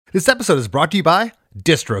This episode is brought to you by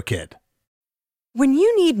DistroKid. When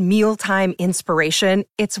you need mealtime inspiration,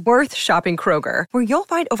 it's worth shopping Kroger, where you'll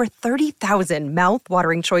find over 30,000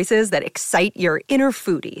 mouth-watering choices that excite your inner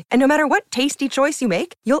foodie. And no matter what tasty choice you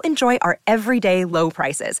make, you'll enjoy our everyday low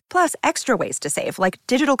prices, plus extra ways to save, like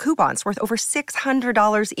digital coupons worth over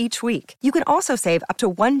 $600 each week. You can also save up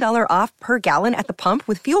to $1 off per gallon at the pump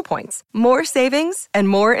with fuel points. More savings and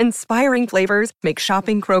more inspiring flavors make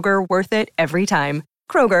shopping Kroger worth it every time.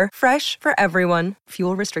 Kroger, fresh for everyone.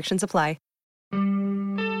 Fuel restrictions apply.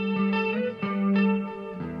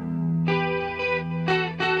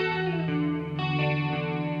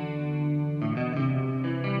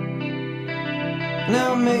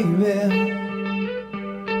 Now maybe.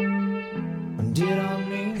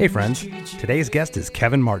 Hey friends, today's guest is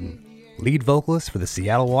Kevin Martin, lead vocalist for the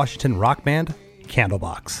Seattle, Washington rock band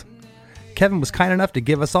Candlebox. Kevin was kind enough to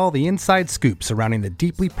give us all the inside scoop surrounding the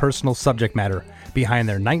deeply personal subject matter behind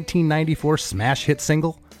their 1994 smash hit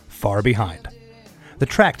single, Far Behind. The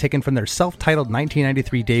track, taken from their self-titled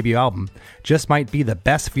 1993 debut album, just might be the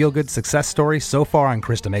best feel-good success story so far on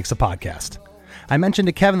Krista Makes a Podcast. I mentioned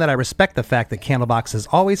to Kevin that I respect the fact that Candlebox has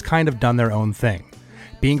always kind of done their own thing.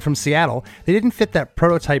 Being from Seattle, they didn't fit that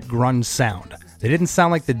prototype grunge sound. They didn't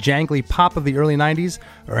sound like the jangly pop of the early 90s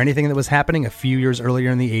or anything that was happening a few years earlier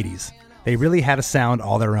in the 80s. They really had a sound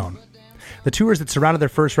all their own. The tours that surrounded their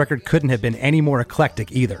first record couldn't have been any more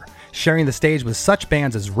eclectic either, sharing the stage with such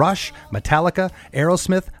bands as Rush, Metallica,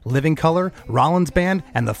 Aerosmith, Living Colour, Rollins Band,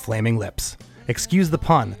 and the Flaming Lips. Excuse the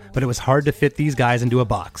pun, but it was hard to fit these guys into a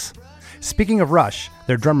box. Speaking of Rush,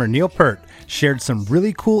 their drummer Neil Peart shared some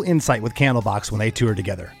really cool insight with Candlebox when they toured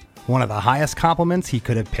together. One of the highest compliments he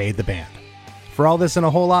could have paid the band. For all this and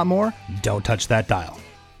a whole lot more, don't touch that dial.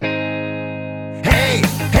 Hey,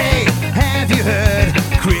 have you heard?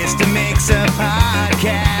 Krista Makes a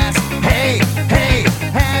Podcast. Hey,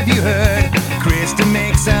 have you heard? Krista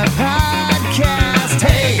Makes a Podcast.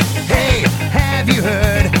 Hey, have you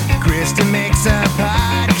heard? Krista Makes a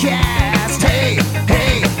Podcast. Hey,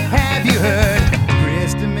 have you heard?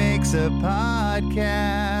 Krista Makes a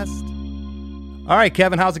Podcast. All right,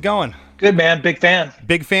 Kevin, how's it going? Good, man. Big fan.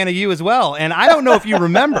 Big fan of you as well. And I don't know if you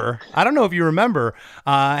remember.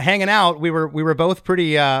 Hanging out. We were both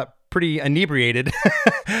pretty inebriated.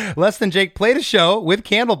 Less Than Jake played a show with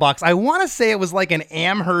Candlebox. I want to say it was like an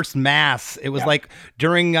Amherst, Mass. It was like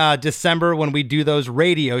during December when we do those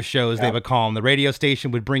radio shows, they would call them. The radio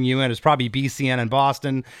station would bring you in. It was probably BCN in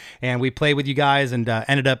Boston. And we played with you guys and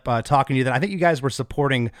ended up talking to you. That I think you guys were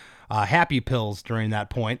supporting Happy Pills during that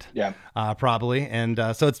point. Yeah. Probably. And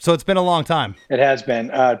so it's been a long time. It has been.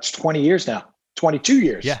 It's 20 years now. 22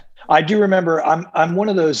 years. Yeah. I do remember. I'm one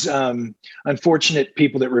of those unfortunate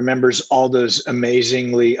people that remembers all those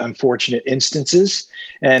amazingly unfortunate instances,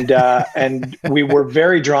 and we were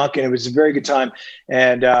very drunk, and it was a very good time,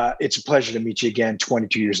 and it's a pleasure to meet you again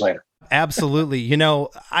 22 years later. Absolutely. You know,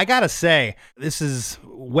 I gotta say, this is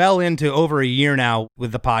well into over a year now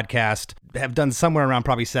with the podcast. Have done somewhere around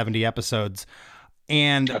probably 70 episodes,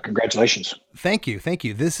 and congratulations. Thank you.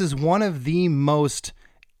 This is one of the most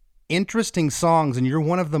interesting songs, and you're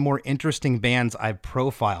one of the more interesting bands I've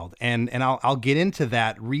profiled, and I'll get into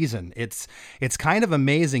that reason. It's kind of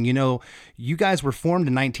amazing. You know, you guys were formed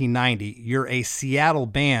in 1990. You're a Seattle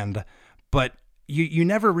band, but you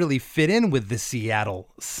never really fit in with the Seattle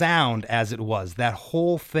sound as it was. That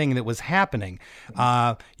whole thing that was happening.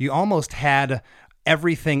 You almost had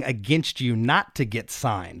everything against you not to get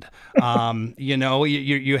signed. You know,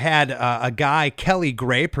 you had a guy, Kelly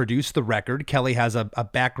Gray, produced the record. Kelly has a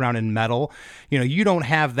background in metal. You know, you don't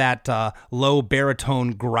have that low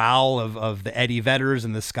baritone growl of the Eddie Vedders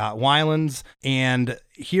and the Scott Weilands. And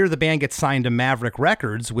here the band gets signed to Maverick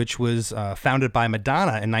Records, which was founded by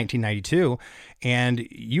Madonna in 1992. And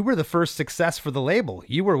you were the first success for the label.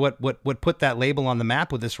 You were what put that label on the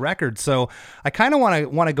map with this record. So I kind of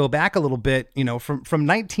want to go back a little bit, you know, from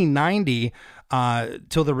 1990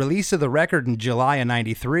 till the release of the record in July of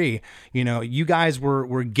 93. You know, you guys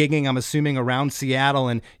were gigging, I'm assuming, around Seattle,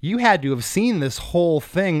 and you had to have seen this whole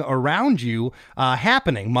thing around you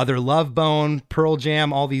happening. Mother Love Bone, Pearl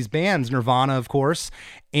Jam, all these bands, Nirvana, of course.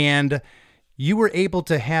 And you were able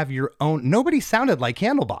to have your own. Nobody sounded like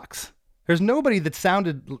Candlebox. There's nobody that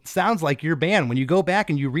sounds like your band. When you go back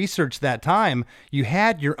and you research that time, you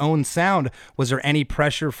had your own sound. Was there any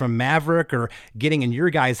pressure from Maverick or getting in your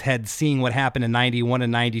guys' head, seeing what happened in 91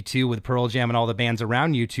 and 92 with Pearl Jam and all the bands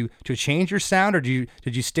around you to change your sound, or did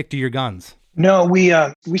you stick to your guns? No, we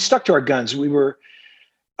stuck to our guns. We were,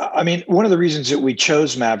 I mean, one of the reasons that we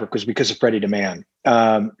chose Maverick was because of Freddie DeMann.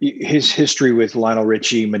 His history with Lionel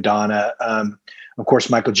Richie, Madonna, of course,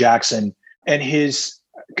 Michael Jackson, and his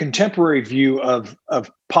contemporary view of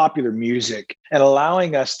popular music and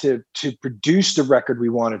allowing us to produce the record we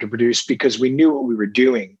wanted to produce because we knew what we were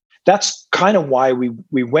doing. That's kind of why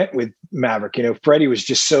we went with Maverick. You know, Freddie was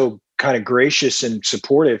just so kind of gracious and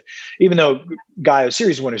supportive, even though Guy Oseary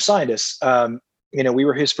is the one who signed us. You know, we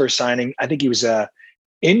were his first signing. I think he was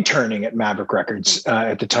interning at Maverick Records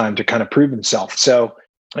at the time to kind of prove himself. So,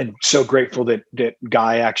 and so grateful that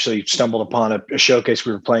Guy actually stumbled upon a showcase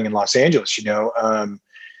we were playing in Los Angeles. You know,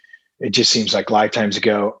 it just seems like lifetimes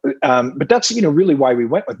ago. But that's, you know, really why we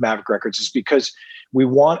went with Maverick Records, is because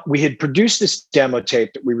we had produced this demo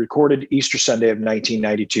tape that we recorded Easter Sunday of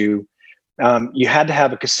 1992. You had to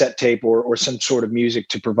have a cassette tape or some sort of music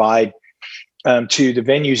to provide to the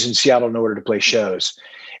venues in Seattle in order to play shows.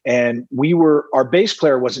 And our bass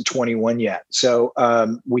player wasn't 21 yet. So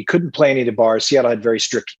we couldn't play any of the bars. Seattle had very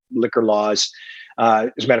strict liquor laws. As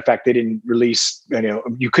a matter of fact, they didn't release, you know,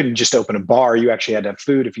 you couldn't just open a bar. You actually had to have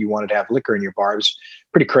food if you wanted to have liquor in your bar. It was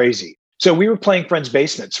pretty crazy. So we were playing friends'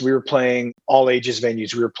 basements. We were playing all ages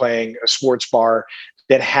venues. We were playing a sports bar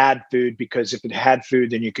that had food, because if it had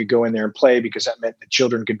food, then you could go in there and play, because that meant that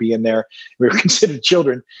children could be in there. We were considered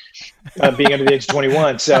children being under the age of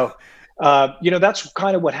 21. So, you know, that's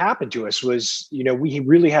kind of what happened to us was, you know, we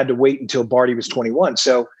really had to wait until Barty was 21.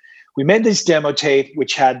 So we made this demo tape,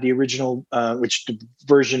 which had the original, which the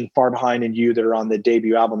version Far Behind and You that are on the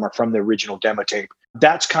debut album are from the original demo tape.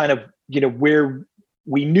 That's kind of, you know, where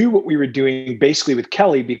we knew what we were doing basically with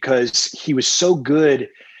Kelly, because he was so good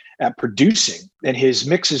at producing, and his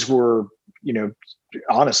mixes were, you know,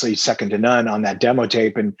 honestly second to none on that demo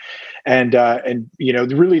tape. And you know,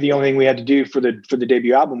 really the only thing we had to do for the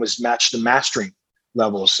debut album was match the mastering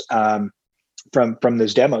levels from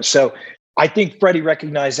those demos. So I think Freddie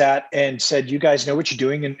recognized that and said, "You guys know what you're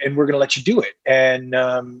doing, and we're going to let you do it." And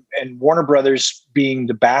Warner Brothers, being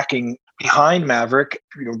the backing behind Maverick,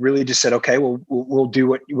 you know, really just said, "Okay, well, we'll do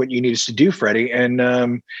what you need us to do, Freddie." And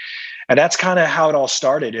that's kind of how it all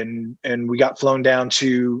started. And we got flown down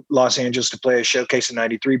to Los Angeles to play a showcase in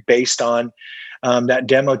 '93 based on that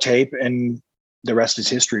demo tape, and the rest is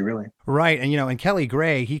history, really. Right. And, you know, and Kelly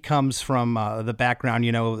Gray, he comes from the background,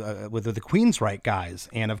 you know, with the Queensryche guys.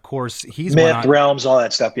 And of course, he's Myth, Realms, all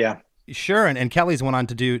that stuff. Yeah. Sure. And Kelly's went on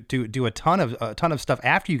to do a ton of stuff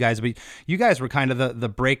after you guys, but you guys were kind of the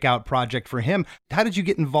breakout project for him. How did you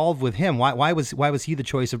get involved with him? Why was he the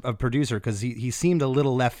choice of producer? Because he seemed a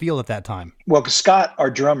little left field at that time. Well, because Scott, our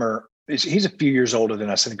drummer, he's a few years older than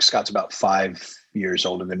us. I think Scott's about 5 years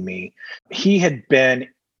older than me. He had been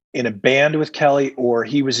in a band with Kelly, or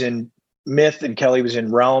he was in Myth and Kelly was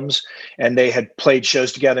in Realms, and they had played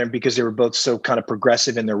shows together. And because they were both so kind of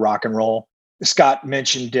progressive in their rock and roll, Scott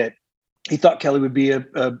mentioned that he thought Kelly would be a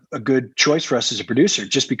good choice for us as a producer,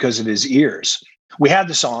 just because of his ears. We had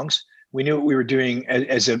the songs, we knew what we were doing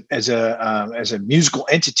as a musical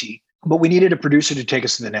entity, but we needed a producer to take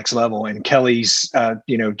us to the next level. And Kelly's,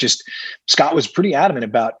 you know, just Scott was pretty adamant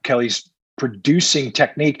about Kelly's producing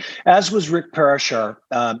technique, as was Rick Parashar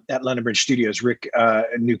at London Bridge Studios. Rick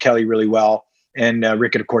knew Kelly really well. And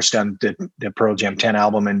Rick had, of course, done the Pearl Jam 10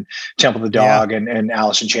 album and Temple of the Dog and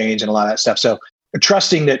Alice in Chains and a lot of that stuff. So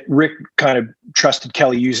trusting that Rick kind of trusted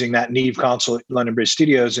Kelly using that Neve console at London Bridge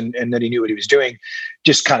Studios and that he knew what he was doing,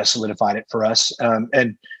 just kind of solidified it for us.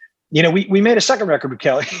 And, you know, we made a second record with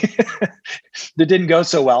Kelly that didn't go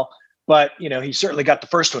so well. But, you know, he certainly got the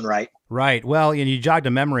first one right. Right. Well, and you jogged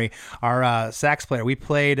a memory. Our sax player, we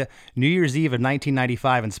played New Year's Eve of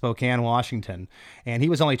 1995 in Spokane, Washington, and he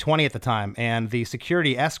was only 20 at the time. And the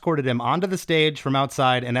security escorted him onto the stage from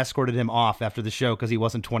outside and escorted him off after the show because he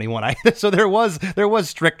wasn't 21. So there was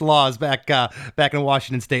strict laws back in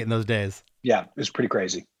Washington State in those days. Yeah, it was pretty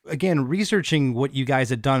crazy. Again, researching what you guys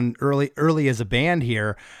had done early as a band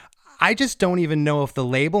here, I just don't even know if the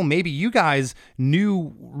label, maybe you guys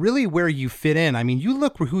knew really where you fit in. I mean, you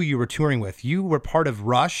look who you were touring with. You were part of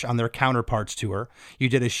Rush on their Counterparts tour. You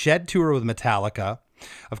did a Shed tour with Metallica.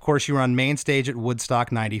 Of course, you were on main stage at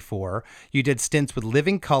Woodstock 94. You did stints with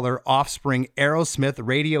Living Colour, Offspring, Aerosmith,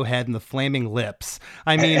 Radiohead, and the Flaming Lips.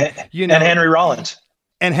 I mean, you know. And Henry Rollins.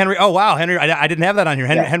 And Henry, oh wow, Henry, I didn't have that on here.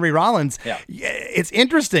 Henry Rollins. Yeah. It's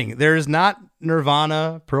interesting. There's not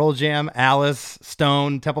Nirvana, Pearl Jam, Alice,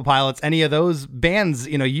 Stone, Temple Pilots, any of those bands.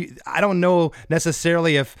 You know, I don't know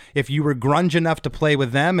necessarily if you were grunge enough to play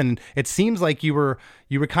with them, and it seems like you were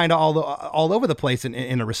kind of all over the place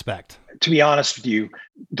in a respect. To be honest with you,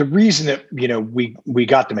 the reason that, you know, we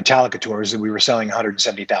got the Metallica tour is that we were selling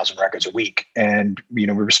 170,000 records a week. And, you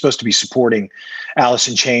know, we were supposed to be supporting Alice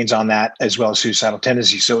in Chains on that, as well as Suicidal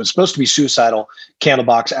Tendencies. So it was supposed to be Suicidal,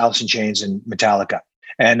 Candlebox, Alice in Chains, and Metallica.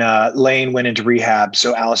 and Lane went into rehab,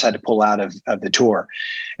 so Alice had to pull out of the tour.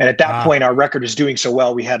 And at that point, our record was doing so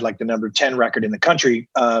well. We had like the number 10 record in the country.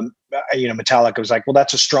 Metallica was like, well,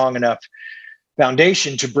 that's a strong enough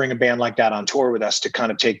foundation to bring a band like that on tour with us to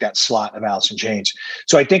kind of take that slot of Alice in Chains.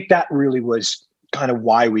 So I think that really was kind of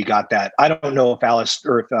why we got that. I don't know if Alice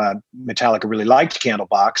or if Metallica really liked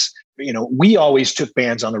Candlebox. We always took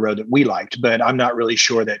bands on the road that we liked, but I'm not really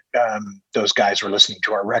sure that those guys were listening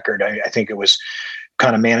to our record. I think it was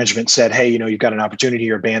kind of management said, hey, you've got an opportunity.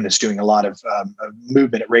 You're a band that's doing a lot of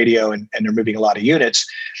movement at radio and they're moving a lot of units,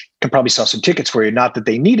 can probably sell some tickets for you. Not that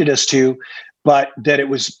they needed us to, but that it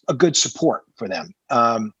was a good support for them.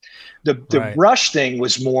 The Rush thing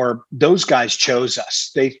was more, those guys chose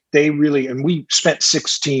us. They really, and we spent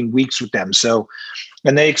 16 weeks with them. So,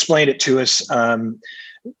 and they explained it to us,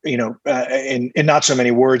 in not so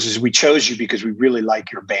many words, as we chose you because we really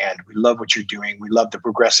like your band. We love what you're doing. We love the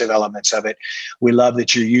progressive elements of it. We love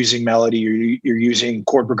that you're using melody. You're using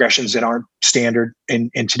chord progressions that aren't standard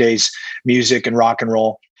in today's music and rock and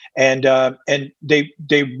roll. And they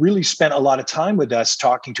really spent a lot of time with us,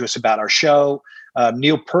 talking to us about our show.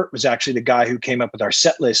 Neil Peart was actually the guy who came up with our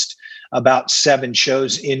set list about 7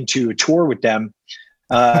 shows into a tour with them.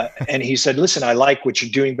 And he said, listen, I like what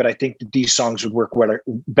you're doing, but I think that these songs would work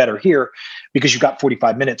better here because you've got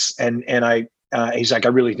 45 minutes. And he's like, I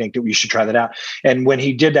really think that we should try that out. And when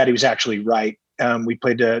he did that, he was actually right. We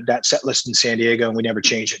played that set list in San Diego and we never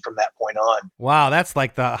changed it from that point on. Wow. That's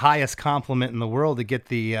like the highest compliment in the world to get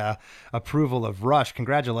the approval of Rush.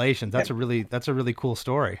 Congratulations. That's a really cool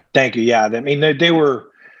story. Thank you. Yeah. I mean, they were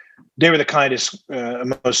the kindest,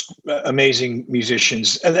 most amazing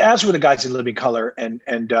musicians, as were the guys in Living Colour and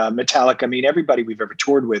Metallica. I mean, everybody we've ever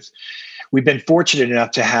toured with, we've been fortunate enough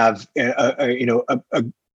to have a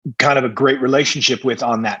kind of a great relationship with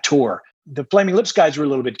on that tour. The Flaming Lips guys were a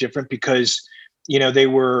little bit different because they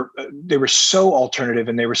were so alternative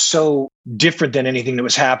and they were so different than anything that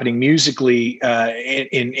was happening musically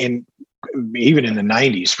in even in the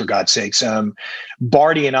 90s, for God's sakes.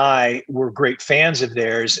 Barty and I were great fans of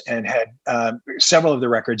theirs and had several of the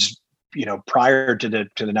records, prior to the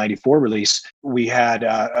 94 release. We had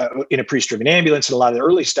In a Priest-Driven Ambulance and a lot of the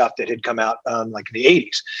early stuff that had come out like in the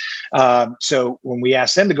 80s. So when we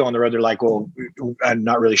asked them to go on the road, they're like, well, I'm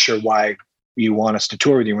not really sure why you want us to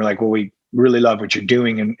tour with you. And we're like, well, we really love what you're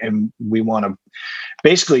doing and we want to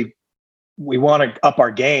up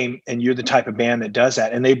our game, and you're the type of band that does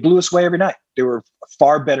that. And they blew us away every night. They were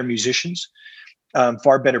far better musicians,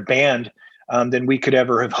 far better band than we could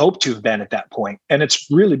ever have hoped to have been at that point. And it's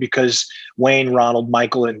really because Wayne, Ronald,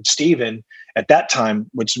 Michael, and Steven at that time,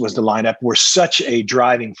 which was the lineup, were such a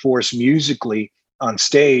driving force musically on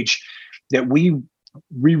stage that we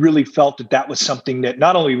really felt that was something that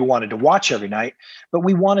not only we wanted to watch every night, but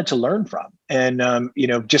we wanted to learn from. And,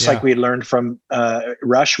 like we had learned from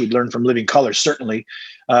Rush, we'd learned from Living Colour, certainly,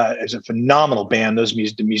 as a phenomenal band.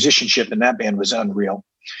 The musicianship in that band was unreal.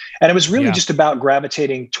 And it was really just about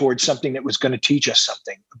gravitating towards something that was going to teach us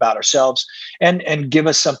something about ourselves and give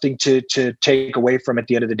us something to take away from at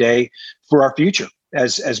the end of the day for our future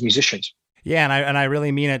as musicians. Yeah, and I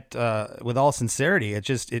really mean it with all sincerity.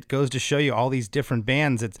 It goes to show you all these different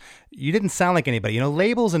bands. You didn't sound like anybody.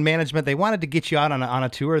 Labels and management, they wanted to get you out on a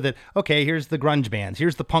tour that, okay, here's the grunge bands,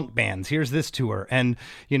 here's the punk bands, here's this tour. And,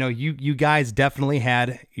 you guys definitely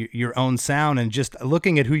had your own sound. And just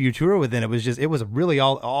looking at who you tour with, it was really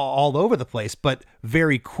all over the place, but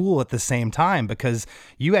very cool at the same time because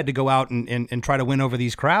you had to go out and try to win over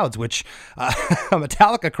these crowds, which a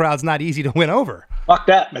Metallica crowd's not easy to win over. Fuck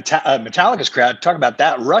that. Metallica's crowd. Talk about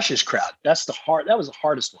that. Rush's crowd. That was the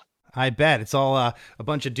hardest one. I bet. It's all a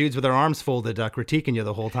bunch of dudes with their arms folded critiquing you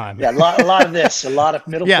the whole time. Yeah, a lot of this. A lot of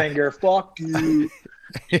middle finger. Fuck you.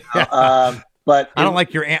 But I don't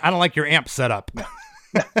like your amp setup.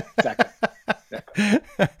 Exactly.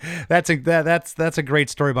 That's a great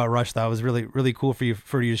story about Rush. That was really, really cool for you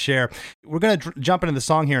to share. We're going to jump into the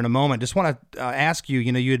song here in a moment. Just want to ask you,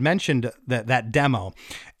 you had mentioned that demo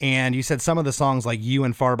and you said some of the songs like You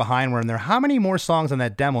and Far Behind were in there. How many more songs on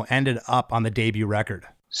that demo ended up on the debut record?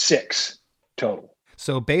 6 total.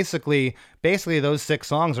 So basically those 6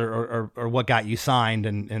 songs are what got you signed,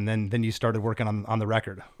 and then you started working on the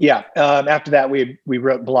record. Yeah. After that, we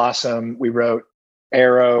wrote Blossom. We wrote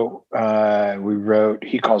Arrow. We wrote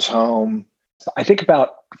He Calls Home. I think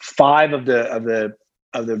about 5 of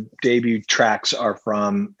the debut tracks are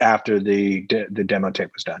from after the demo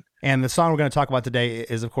tape was done. And the song we're going to talk about today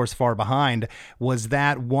is, of course, Far Behind. Was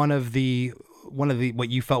that one of the what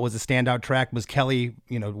you felt was a standout track? Was Kelly,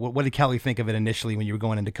 what did Kelly think of it initially when you were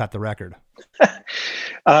going in to cut the record?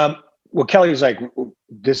 Well, Kelly was like,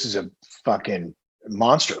 this is a fucking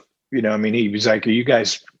monster. I mean, he was like, "Are you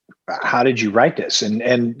guys? How did you write this?" And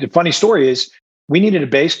the funny story is, we needed a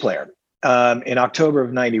bass player. In October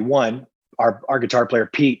of '91, our guitar player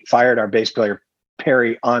Pete fired our bass player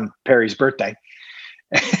Perry on Perry's birthday,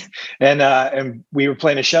 and we were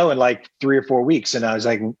playing a show in like 3 or 4 weeks, and I was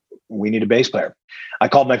like, "We need a bass player." I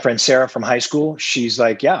called my friend Sarah from high school. She's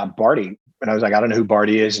like, "Yeah, Barty." And I was like, "I don't know who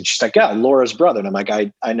Barty is." And she's like, "Yeah, Laura's brother." And I'm like,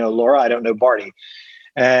 I know Laura. I don't know Barty.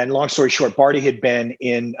 And long story short, Barty had been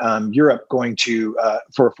in Europe going to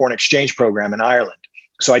for a foreign exchange program in Ireland.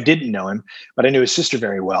 So I didn't know him, but I knew his sister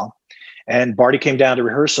very well. And Barty came down to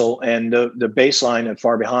rehearsal, and the bass line of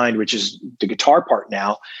Far Behind, which is the guitar part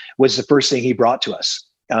now, was the first thing he brought to us.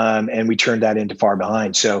 And we turned that into Far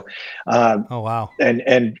Behind. So, oh wow!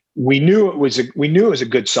 And we knew it was a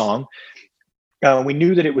good song. We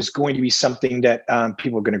knew that it was going to be something that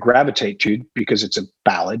people were going to gravitate to because it's a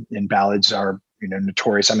ballad, and ballads are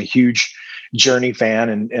notorious. I'm a huge Journey fan,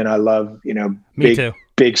 and I love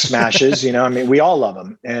big smashes. I mean, we all love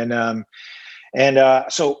them, and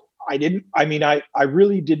so I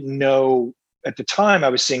really didn't know at the time I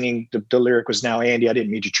was singing. The lyric was "Now Andy, I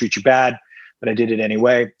didn't mean to treat you bad, but I did it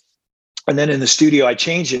anyway." And then in the studio, I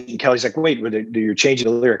changed it, and Kelly's like, "Wait, you're changing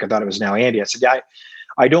the lyric? I thought it was "Now Andy." I said, "Yeah,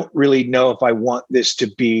 I don't really know if I want this to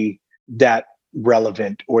be that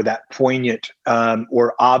relevant or that poignant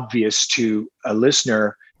or obvious to a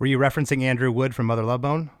listener." Were you referencing Andrew Wood from Mother Love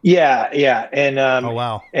Bone? Yeah. And oh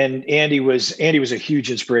wow! And Andy was a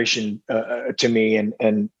huge inspiration to me,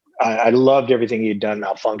 and I loved everything he had done,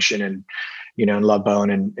 Malfunction, and and Love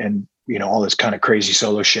Bone, and all this kind of crazy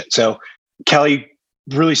solo shit. So Kelly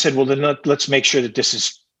really said, "Well, then let's make sure that this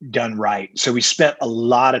is done right." So we spent a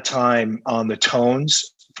lot of time on the tones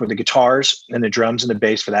for the guitars and the drums and the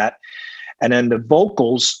bass for that. And then the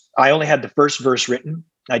vocals, I only had the first verse written.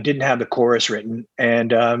 I didn't have the chorus written.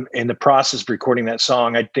 And in the process of recording that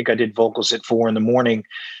song, I think I did vocals at 4 a.m.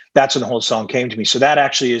 That's when the whole song came to me. So that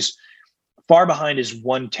actually is Far Behind is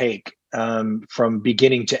one take from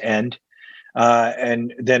beginning to end.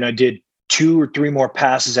 And then I did 2 or 3 more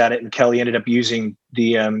passes at it, and Kelly ended up using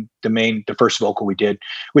the first vocal we did,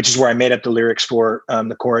 which is where I made up the lyrics for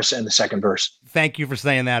the chorus and the second verse. Thank you for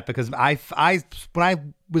saying that, because I when I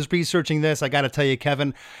was researching this, I got to tell you,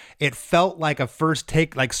 Kevin, it felt like a first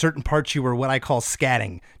take, like certain parts you were what I call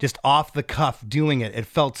scatting, just off the cuff doing it. It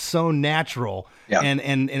felt so natural. Yeah.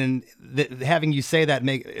 And having you say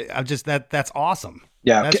that that's awesome.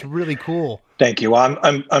 Yeah. That's really cool. Thank you. Well,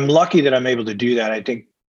 I'm lucky that I'm able to do that. I think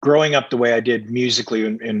growing up the way I did musically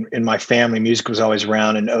in my family, music was always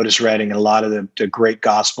around, and Otis Redding and a lot of the great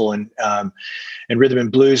gospel and rhythm and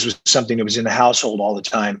blues was something that was in the household all the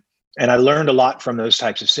time. And I learned a lot from those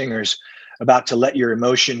types of singers about to let your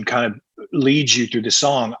emotion kind of lead you through the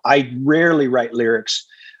song. I rarely write lyrics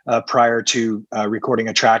prior to recording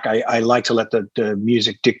a track. I like to let the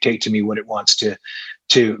music dictate to me what it wants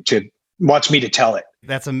wants me to tell it.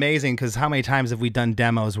 That's amazing, because how many times have we done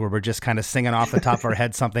demos where we're just kind of singing off the top of our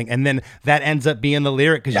head something, and then that ends up being the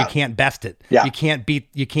lyric because you can't best it. Yeah. You can't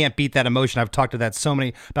beat that emotion. I've talked about that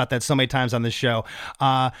so many times on this show.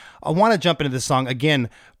 I want to jump into this song again.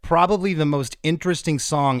 Probably the most interesting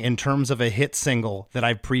song in terms of a hit single that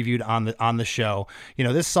I've previewed on the show.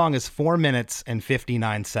 This song is 4 minutes and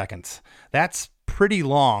 59 seconds. That's pretty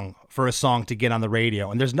long for a song to get on the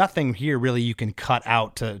radio, and there's nothing here really you can cut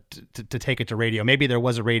out to take it to radio. Maybe there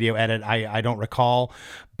was a radio edit, I don't recall,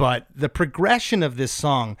 but the progression of this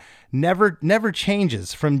song never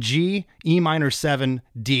changes from G, E minor 7,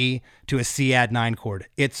 D to a C add 9 chord.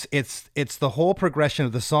 It's the whole progression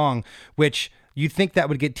of the song, which you'd think that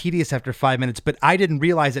would get tedious after 5 minutes, but I didn't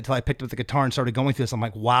realize it till I picked up the guitar and started going through this. I'm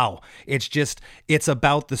like, wow, it's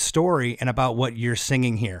about the story and about what you're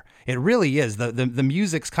singing here. It really is. The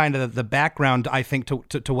music's kind of the background, I think,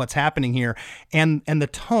 to what's happening here, and the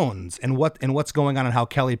tones and what's going on and how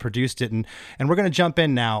Kelly produced it. And we're going to jump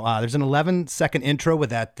in now. There's an 11-second intro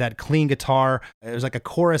with that clean guitar. There's like a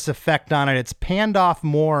chorus effect on it. It's panned off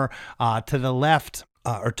more to the left.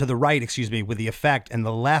 Or to the right, excuse me, with the effect, and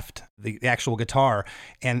the left, the actual guitar,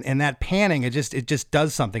 and that panning, it just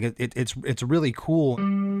does something. It's really cool.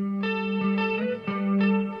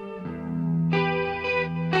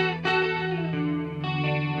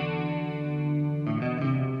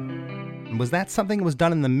 Was that something that was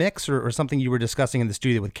done in the mix, or something you were discussing in the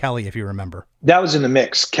studio with Kelly, if you remember? That was in the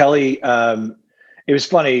mix. Kelly, it was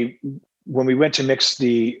funny when we went to mix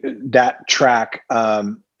that track.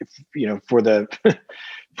 For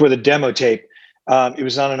the demo tape, it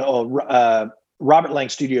was on an old Robert Lang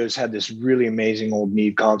Studios had this really amazing old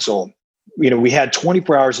Neve console. We had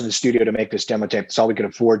 24 hours in the studio to make this demo tape. That's all we could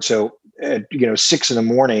afford. So at 6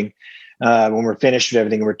 a.m, when we're finished with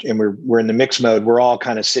everything and we're in the mix mode, we're all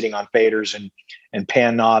kind of sitting on faders and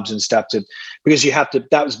pan knobs and stuff because you have to,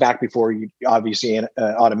 that was back before you obviously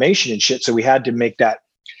automation and shit. So we had to make that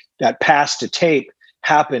pass to tape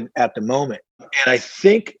happen at the moment. And I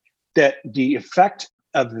think that the effect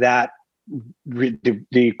of that,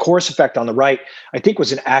 the chorus effect on the right, I think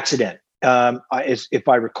was an accident. If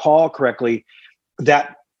I recall correctly,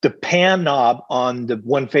 that the pan knob on the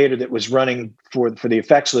one fader that was running for the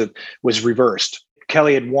effects loop was reversed.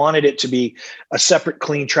 Kelly had wanted it to be a separate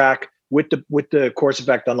clean track with the chorus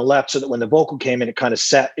effect on the left, so that when the vocal came in, it kind of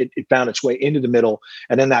it found its way into the middle,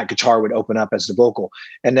 and then that guitar would open up as the vocal.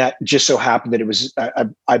 And that just so happened that it was,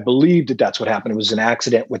 I believe that's what happened. It was an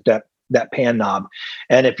accident with that pan knob.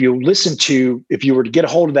 And if you were to get a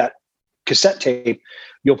hold of that cassette tape,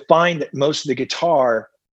 you'll find that most of the guitar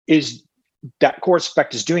is, that chorus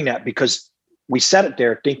effect is doing that because we set it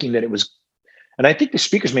there thinking that it was, and I think the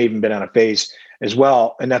speakers may have even been out of phase as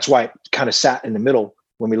well. And that's why it kind of sat in the middle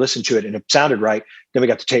when we listened to it and it sounded right. Then we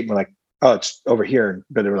got the tape and we're like, oh, it's over here.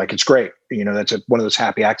 But they were like, it's great. That's one of those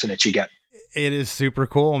happy accidents you get. It is super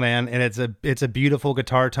cool, man. And it's a beautiful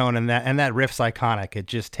guitar tone, and that riff's iconic. It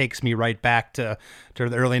just takes me right back to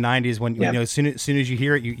the early 90s when, as soon as you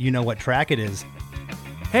hear it, you know what track it is.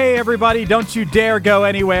 Hey, everybody, don't you dare go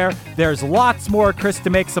anywhere. There's lots more Krista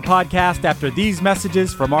Makes a Podcast after these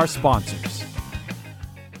messages from our sponsors.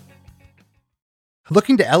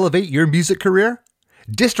 Looking to elevate your music career?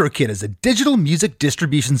 DistroKid is a digital music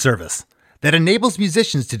distribution service that enables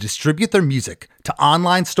musicians to distribute their music to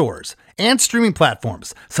online stores and streaming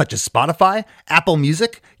platforms such as Spotify, Apple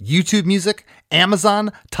Music, YouTube Music,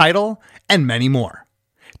 Amazon, Tidal, and many more.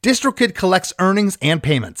 DistroKid collects earnings and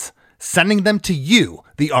payments, sending them to you,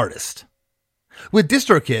 the artist. With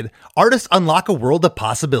DistroKid, artists unlock a world of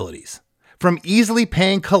possibilities. From easily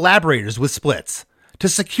paying collaborators with splits to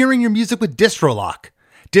securing your music with DistroLock,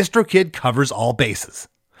 DistroKid covers all bases.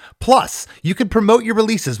 Plus, you can promote your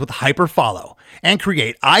releases with Hyperfollow and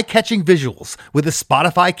create eye-catching visuals with a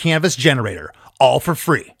Spotify Canvas generator, all for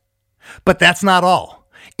free. But that's not all.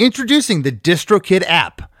 Introducing the DistroKid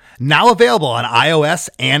app, now available on iOS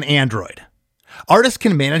and Android. Artists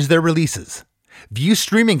can manage their releases, view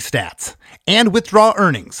streaming stats, and withdraw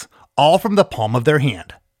earnings, all from the palm of their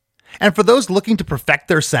hand. And for those looking to perfect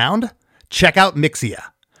their sound, check out Mixia.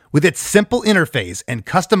 With its simple interface and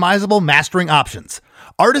customizable mastering options,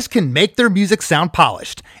 artists can make their music sound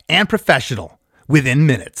polished and professional within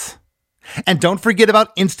minutes. And don't forget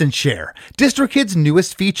about Instant Share, DistroKid's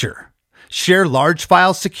newest feature. Share large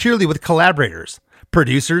files securely with collaborators,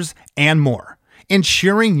 producers, and more,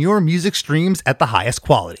 ensuring your music streams at the highest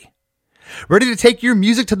quality. Ready to take your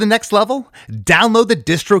music to the next level? Download the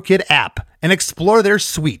DistroKid app and explore their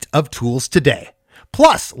suite of tools today.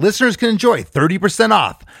 Plus, listeners can enjoy 30%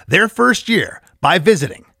 off their first year by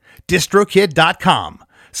visiting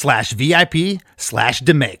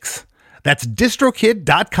distrokid.com/VIP/demakes. That's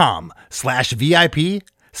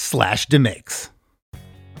distrokid.com/VIP/demakes.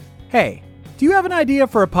 Hey, do you have an idea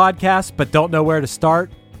for a podcast but don't know where to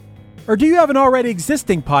start? Or do you have an already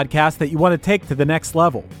existing podcast that you want to take to the next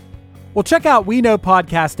level? Well, check out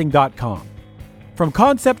WeKnowPodcasting.com. From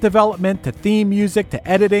concept development to theme music to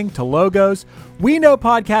editing to logos,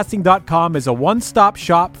 WeKnowPodcasting.com is a one-stop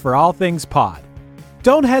shop for all things pod.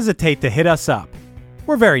 Don't hesitate to hit us up.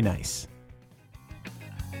 We're very nice.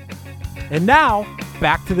 And now,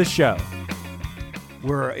 back to the show.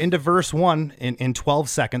 We're into verse 1 in 12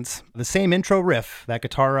 seconds. The same intro riff, that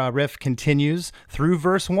guitar riff continues through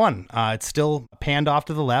verse 1. It's still panned off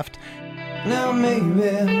to the left. Now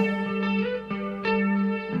maybe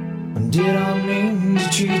did I mean to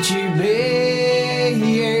treat you bad,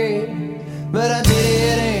 yeah, but I did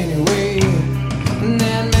it anyway. And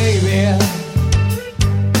then maybe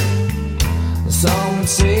some would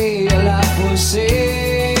say your life was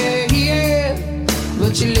sad, yeah,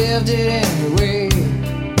 but you lived it anyway.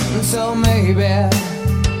 And so maybe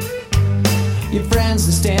your friends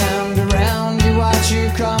that stand around you watch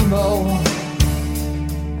you crumble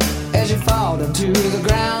as you fall to the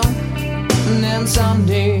ground. And then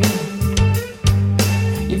someday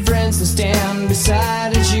your friends that stand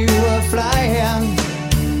beside as you were flying.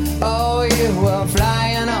 Oh, you were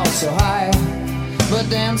flying all so high. But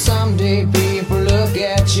then someday people look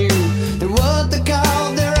at you, they're what they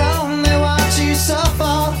call their own. They watch you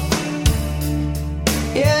suffer.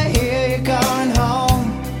 Yeah, here you're going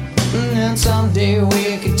home. And then someday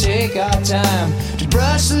we could take our time to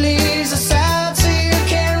brush the leaves aside so you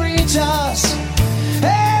can't reach us.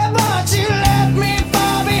 Hey, but you left me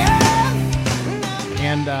far behind.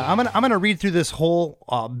 And I'm gonna read through this whole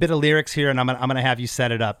bit of lyrics here, and I'm gonna have you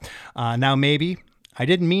set it up. Now maybe I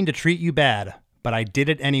didn't mean to treat you bad, but I did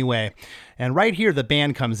it anyway. And right here, the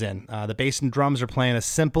band comes in. The bass and drums are playing a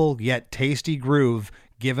simple yet tasty groove,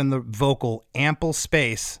 giving the vocal ample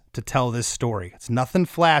space to tell this story. It's nothing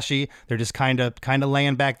flashy. They're just kind of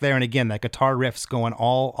laying back there. And again, that guitar riff's going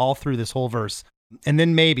all through this whole verse. And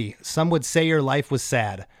then maybe some would say your life was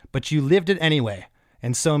sad, but you lived it anyway.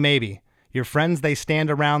 And so maybe your friends, they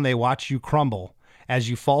stand around, they watch you crumble as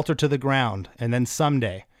you falter to the ground. And then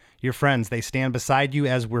someday your friends, they stand beside you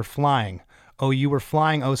as we're flying. Oh, you were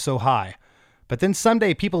flying oh so high. But then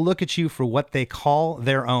someday people look at you for what they call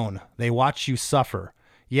their own. They watch you suffer.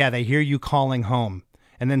 Yeah, they hear you calling home.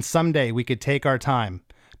 And then someday we could take our time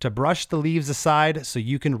to brush the leaves aside so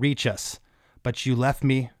you can reach us. But you left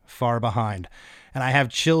me far behind. And I have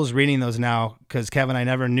chills reading those now because, Kevin, I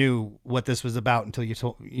never knew what this was about until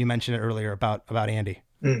you mentioned it earlier about Andy.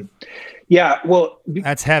 Mm. Yeah, well,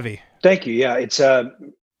 that's heavy. Thank you. Yeah, it's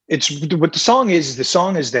what the song is. The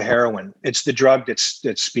song is the heroin. It's the drug that's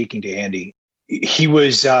speaking to Andy. He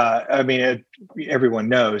was, everyone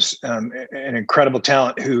knows, an incredible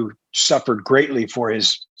talent who suffered greatly for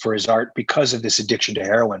his art because of this addiction to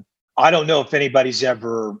heroin. I don't know if anybody's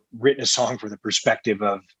ever written a song from the perspective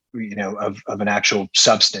of an actual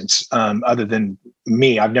substance, other than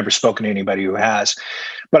me. I've never spoken to anybody who has,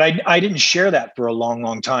 but I didn't share that for a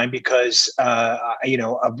long time because,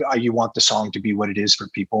 you want the song to be what it is for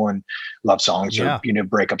people and love songs or,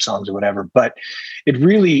 breakup songs or whatever. But it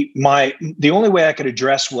really, the only way I could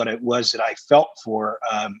address what it was that I felt for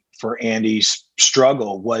Andy's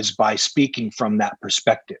struggle was by speaking from that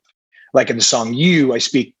perspective. Like in the song I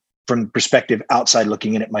speak from perspective outside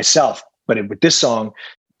looking in at myself. But with this song,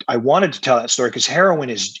 I wanted to tell that story because heroin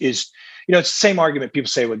is it's the same argument people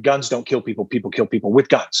say with guns don't kill people kill people with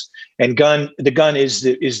guns. And the gun is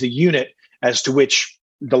the unit as to which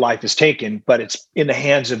the life is taken, but it's in the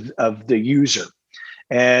hands of the user.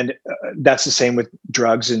 And that's the same with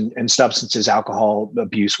drugs and substances, alcohol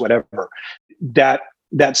abuse, whatever. That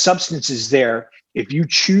substance is there. If you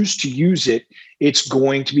choose to use it, it's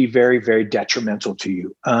going to be very, very detrimental to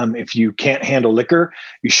you. If you can't handle liquor,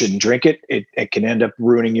 you shouldn't drink it. It can end up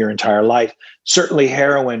ruining your entire life. Certainly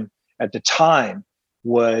heroin at the time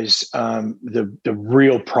was the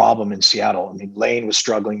real problem in Seattle. I mean, Lane was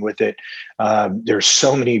struggling with it. There's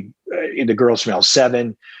so many, the girls from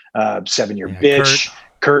L7, 7-Year Bitch.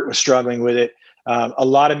 Kurt was struggling with it. A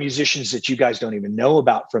lot of musicians that you guys don't even know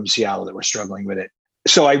about from Seattle that were struggling with it.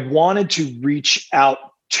 So I wanted to reach out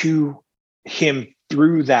to him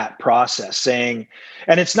through that process saying,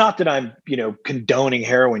 and it's not that I'm, condoning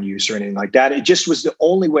heroin use or anything like that. It just was the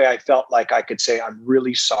only way I felt like I could say, I'm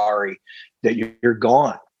really sorry that you're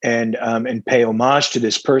gone and pay homage to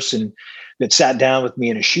this person that sat down with me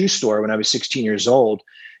in a shoe store when I was 16 years old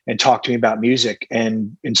and talked to me about music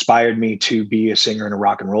and inspired me to be a singer in a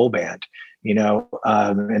rock and roll band,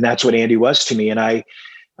 and that's what Andy was to me. And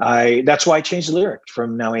that's why I changed the lyric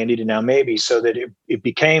from Now Andy to Now Maybe, so that it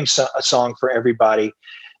became a song for everybody.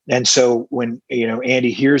 And so when,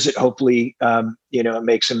 Andy hears it, hopefully, it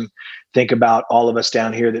makes him think about all of us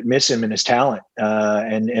down here that miss him and his talent.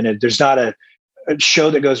 And there's not a show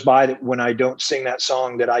that goes by that when I don't sing that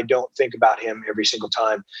song that I don't think about him every single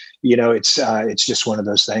time. It's just one of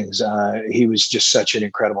those things. He was just such an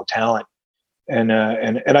incredible talent. And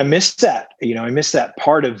I miss that, I miss that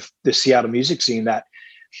part of the Seattle music scene that,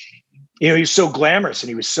 he was so glamorous and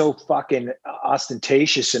he was so fucking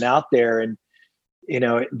ostentatious and out there. And,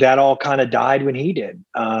 that all kind of died when he did.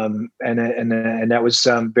 And that was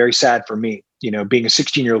very sad for me, being a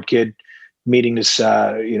 16-year-old kid, meeting this,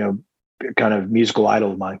 kind of musical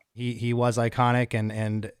idol of mine. He was iconic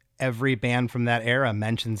and every band from that era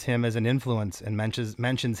mentions him as an influence and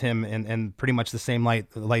mentions him in pretty much the same light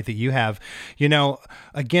that you have.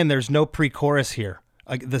 Again, there's no pre-chorus here.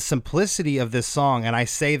 The simplicity of this song, and I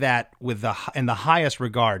say that in the highest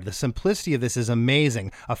regard, the simplicity of this is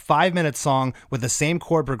amazing. A 5-minute song with the same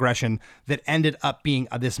chord progression that ended up being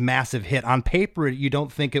this massive hit. On paper, you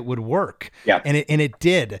don't think it would work. Yeah. And it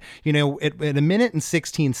did. In a minute and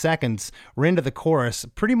 16 seconds, we're into the chorus,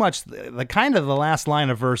 pretty much the kind of the last line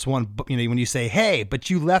of verse 1, when you say, hey, but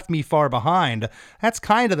you left me far behind, that's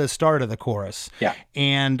kind of the start of the chorus. Yeah.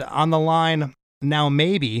 And on the line, Now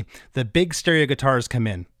Maybe, the big stereo guitars come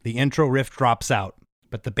in. The intro riff drops out,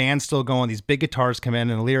 but the band's still going. These big guitars come in,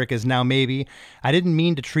 and the lyric is, now maybe, I didn't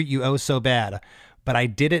mean to treat you oh so bad, but I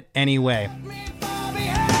did it anyway.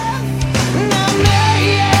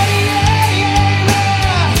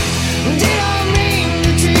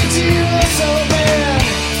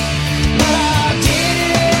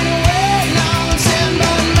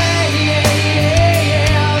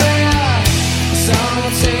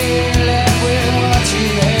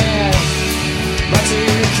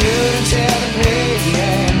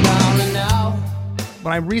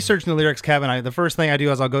 when I'm researching the lyrics, Kevin, the first thing I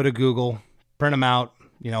do is I'll go to Google, print them out,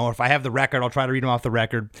 or if I have the record, I'll try to read them off the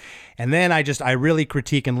record. And then I really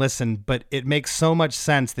critique and listen, but it makes so much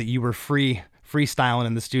sense that you were freestyling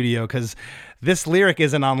in the studio, because this lyric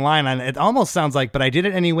isn't online, and it almost sounds like, but I did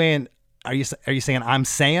it anyway. And are you saying I'm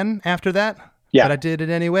saying after that? Yeah. But I did it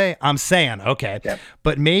anyway. I'm saying, okay. Yeah.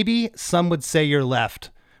 But maybe some would say you're left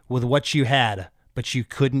with what you had, but you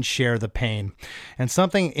couldn't share the pain. And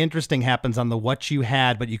something interesting happens on the what you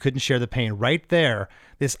had, but you couldn't share the pain. Right there,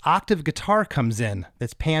 this octave guitar comes in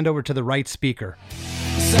that's panned over to the right speaker.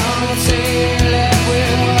 Some would say you're left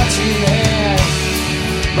with what you had,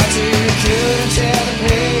 but you couldn't share the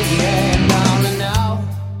pain. Yeah, now.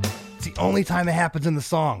 It's the only time it happens in the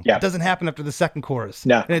song. Yeah. It doesn't happen after the second chorus.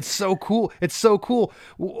 No. And it's so cool. It's so cool.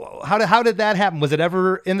 How did that happen? Was it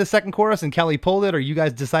ever in the second chorus and Kelly pulled it, or you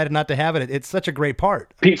guys decided not to have it? It's such a great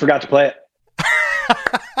part. Pete forgot to play it.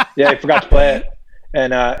 Yeah, he forgot to play it.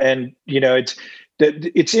 And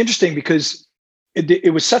it's interesting because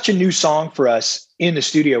it was such a new song for us in the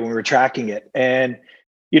studio when we were tracking it. And,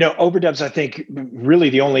 overdubs, I think really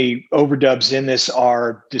the only overdubs in this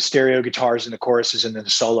are the stereo guitars and the choruses, and then the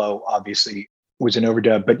solo obviously was an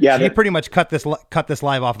overdub. But yeah, so you pretty much cut this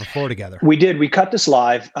live off the floor together. We did. We cut this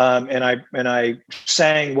live, and I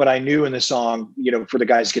sang what I knew in the song, for the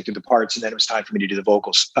guys to get through the parts, and then it was time for me to do the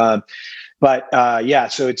vocals. So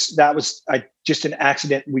that was just an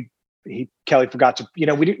accident. Kelly forgot to,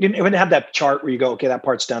 we didn't have that chart where you go, okay, that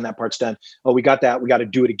part's done, that part's done. Oh, we got that. We got to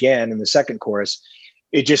do it again in the second chorus.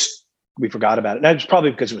 We forgot about it. And that's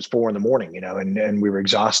probably because it was 4 a.m, and we were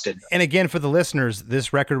exhausted. And again, for the listeners,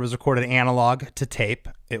 this record was recorded analog to tape.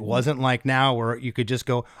 It wasn't like now where you could just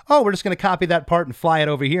go, oh, we're just going to copy that part and fly it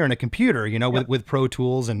over here in a computer, with Pro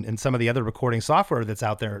Tools and some of the other recording software that's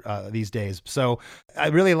out there these days. So I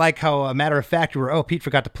really like how, a matter of fact, you were, Pete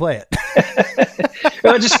forgot to play it.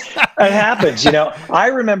 It happens, I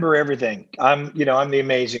remember everything. I'm the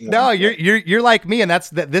amazing one. No, you're like me. And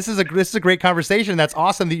this is a great conversation. That's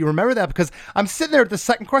awesome that you remember that, because I'm sitting there at the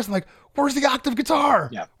second chorus. I'm like, where's the octave guitar?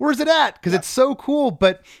 Yeah. Where's it at? Because it's so cool.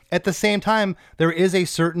 But at the same time, there is a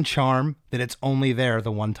certain charm that it's only there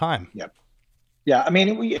the one time. Yep. Yeah. I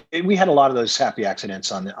mean, we had a lot of those happy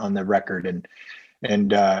accidents on the record, and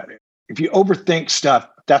if you overthink stuff,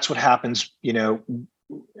 that's what happens,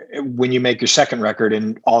 when you make your second record,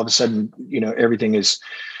 and all of a sudden, everything is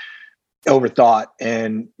overthought.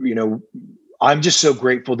 And, I'm just so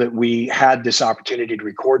grateful that we had this opportunity to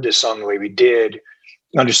record this song the way we did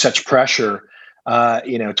under such pressure,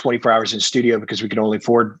 24 hours in studio, because we could only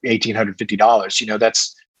afford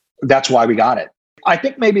 $1,850. That's why we got it. I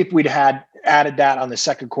think maybe if we'd had added that on the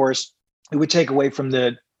second chorus, it would take away from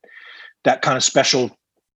that kind of special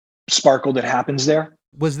sparkle that happens there.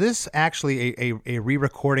 Was this actually a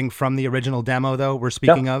re-recording from the original demo, though, we're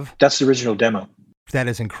speaking of? That's the original demo. That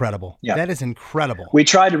is incredible. Yeah. That is incredible. We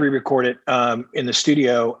tried to re-record it in the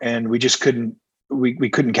studio, and we just couldn't. We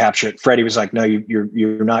couldn't capture it. Freddie was like, "No,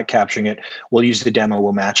 you're not capturing it. We'll use the demo.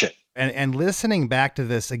 We'll match it." And listening back to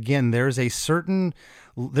this again, and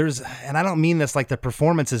I don't mean this like the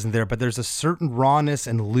performance isn't there, but there's a certain rawness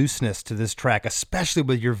and looseness to this track, especially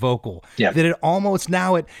with your vocal. Yeah. That it almost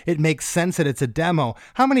now it makes sense that it's a demo.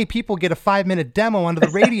 How many people get a 5-minute demo onto the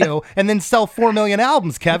radio and then sell 4 million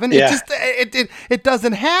albums, Kevin? Yeah. It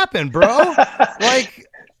doesn't happen, bro. Like,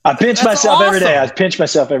 I pinch myself every day. I pinch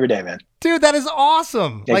myself every day, man. Dude, that is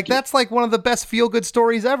awesome. Thank you. That's like one of the best feel-good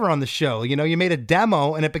stories ever on the show. You made a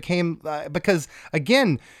demo, and it became, because,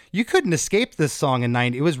 again, you couldn't escape this song in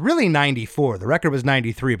 90. It was really 94. The record was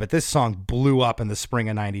 93, but this song blew up in the spring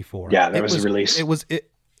of 94. Yeah, that was a release.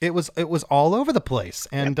 It was all over the place.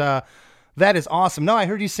 And, that is awesome. No, I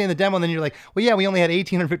heard you say in the demo, and then you're like, well, yeah, we only had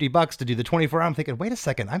 $1,850 to do the 24 hour. I'm thinking, wait a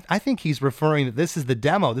second. I think he's referring that this is the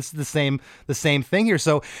demo. This is the same thing here.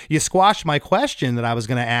 So you squashed my question that I was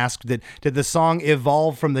going to ask. Did the song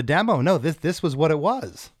evolve from the demo? No, this was what it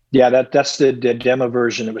was. Yeah, that's the demo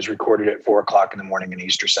version that was recorded at 4:00 in the morning on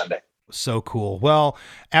Easter Sunday. So cool. Well,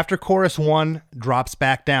 after chorus 1 drops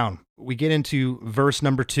back down, we get into verse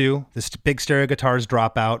number 2. This big stereo guitars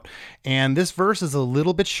drop out, and this verse is a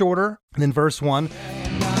little bit shorter than verse 1.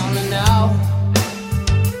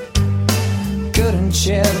 Couldn't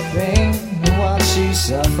share the pain of what she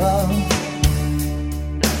suffered.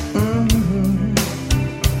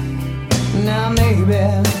 Now maybe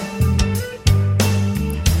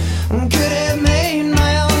could have made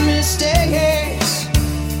my own mistakes,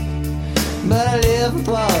 but I live and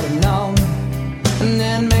what I've known. And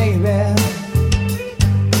then maybe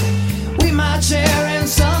we might share in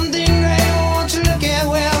something great. Won't you look at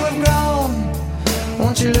where we've grown?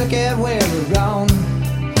 Won't you look at where we've grown?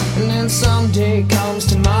 And then someday day comes,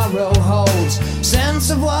 tomorrow holds.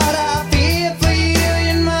 Sense of what I feel for you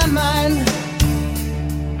in my mind.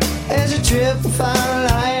 As you trip the fire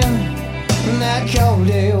line, that cold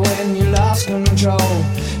day when you lost control.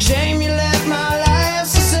 Shame you left my life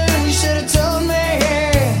so soon, you should have told me.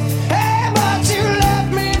 Hey, but you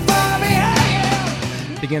left me far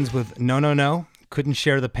behind. Begins with no, no, no. Couldn't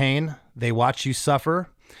share the pain. They watch you suffer.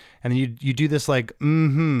 And then you do this like,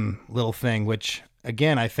 little thing, which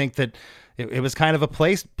again, I think that it was kind of a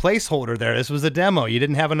placeholder there. This was a demo. You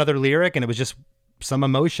didn't have another lyric, and it was just some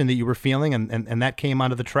emotion that you were feeling, and that came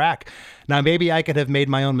onto the track. Now, maybe I could have made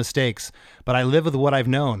my own mistakes, but I live with what I've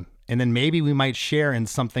known, and then maybe we might share in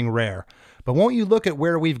something rare. But won't you look at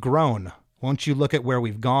where we've grown? Won't you look at where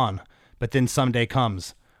we've gone? But then someday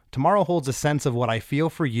comes. Tomorrow holds a sense of what I feel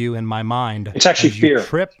for you in my mind. It's actually fear.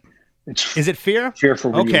 Is it fear? Fear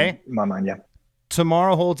for you okay. in my mind, yeah.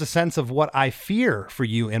 Tomorrow holds a sense of what I fear for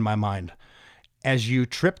you in my mind. As you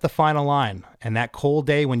trip the final line, and that cold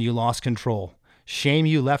day when you lost control. Shame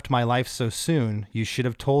you left my life so soon. You should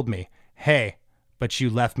have told me, hey, but you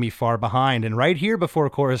left me far behind. And right here before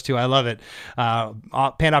chorus 2, I love it.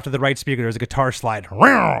 Pan off to the right speaker. There's a guitar slide.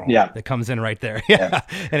 That comes in right there. Yeah.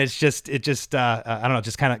 And it just I don't know,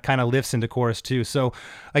 just kind of lifts into chorus 2. So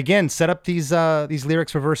again, set up these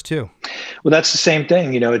lyrics for verse 2. Well, that's the same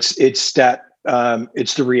thing. You know, it's that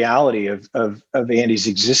it's the reality of Andy's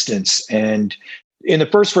existence. And in the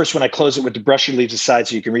first verse, when I close it with the brush your leaves aside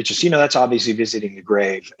so you can reach us, that's obviously visiting the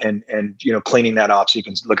grave and cleaning that off so you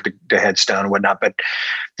can look at the headstone and whatnot. But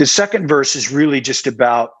the second verse is really just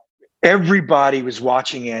about everybody was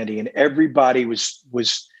watching Andy, and everybody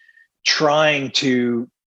was trying to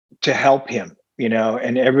help him,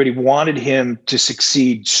 and everybody wanted him to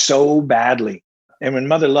succeed so badly. And when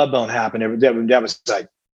Mother Love Bone happened, that was like,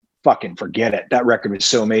 fucking forget it. That record was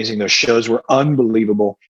so amazing. Those shows were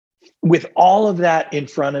unbelievable. With all of that in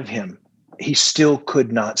front of him, he still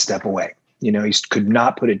could not step away. He could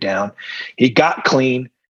not put it down. He got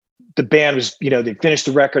clean. The band was, they finished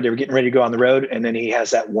the record. They were getting ready to go on the road. And then he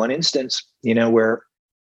has that one instance, where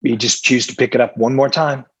he just chooses to pick it up one more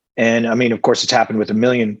time. And I mean, of course, it's happened with a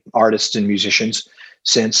million artists and musicians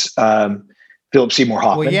since Philip Seymour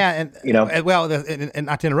Hoffman. Well, yeah, and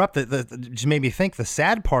not to interrupt, just made me think the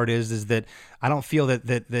sad part is that I don't feel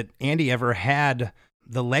that Andy ever had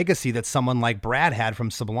the legacy that someone like Brad had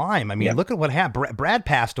from Sublime. I mean, Look at what happened. Brad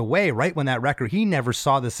passed away right when that record, he never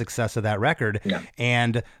saw the success of that record,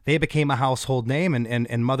 and they became a household name,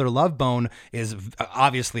 and Mother Love Bone is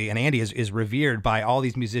obviously, and Andy is revered by all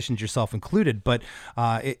these musicians, yourself included, but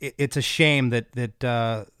it's a shame that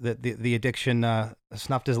the addiction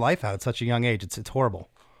snuffed his life out at such a young age. It's horrible.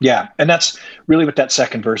 Yeah, and that's really what that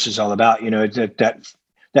second verse is all about.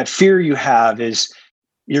 That fear you have is,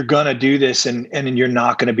 you're going to do this and then you're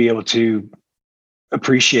not going to be able to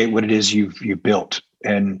appreciate what it is you've built.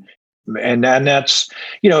 And that's,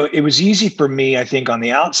 it was easy for me, I think, on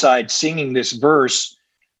the outside singing this verse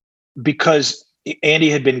because Andy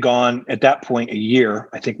had been gone at that point a year,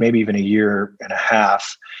 I think maybe even a year and a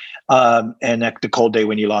half. And that the cold day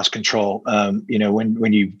when you lost control,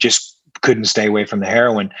 when you just couldn't stay away from the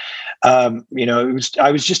heroin, I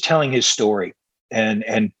was just telling his story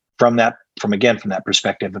and from that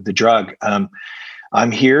perspective of the drug.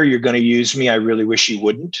 I'm here, you're going to use me. I really wish you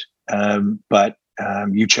wouldn't. But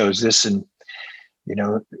you chose this, and,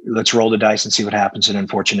 let's roll the dice and see what happens. And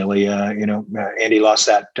unfortunately, Andy lost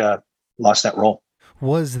that role.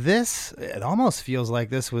 Was this, it almost feels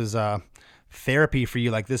like this was therapy for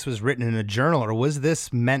you, like this was written in a journal, or was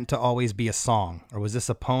this meant to always be a song, or was this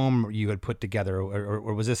a poem you had put together,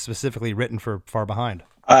 or was this specifically written for Far Behind?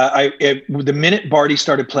 The minute Barty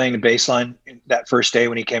started playing the bass line that first day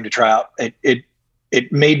when he came to try out,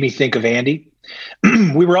 it made me think of Andy.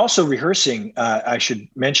 We were also rehearsing, I should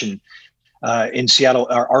mention, in Seattle.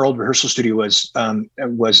 Our old rehearsal studio was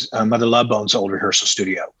Mother Love Bone's old rehearsal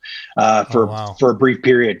studio for a brief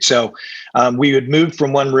period. So we had moved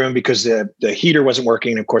from one room because the heater wasn't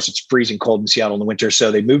working. And of course, it's freezing cold in Seattle in the winter.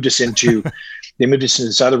 So they moved us into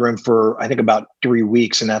this other room for, I think, about 3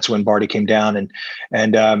 weeks, and that's when Barty came down, and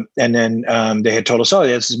then they had told us, oh,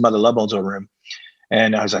 this is Mother Love Bone's old room,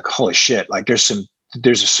 and I was like, holy shit! Like there's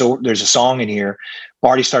a song in here.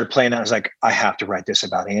 Barty started playing that. I was like, I have to write this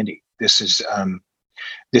about Andy. This is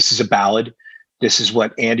a ballad. This is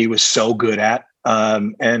what Andy was so good at,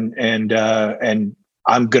 and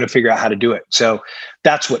I'm going to figure out how to do it. So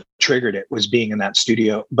that's what triggered it, was being in that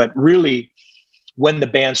studio. But really, when the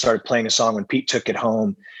band started playing a song, when Pete took it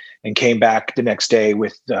home and came back the next day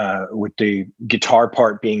with the guitar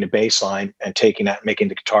part being the bass line and taking that, making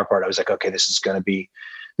the guitar part, I was like, okay, this is going to be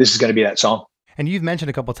that song. And you've mentioned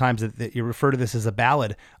a couple of times that you refer to this as a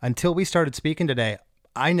ballad. Until we started speaking today,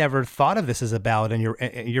 I never thought of this as a ballad, and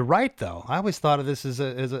you're right though. I always thought of this as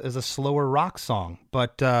a slower rock song,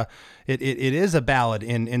 but it is a ballad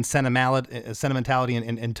in sentimentality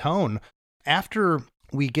and tone. After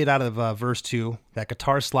we get out of verse 2, that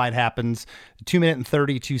guitar slide happens, 2-minute and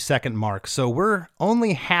 32-second mark. So we're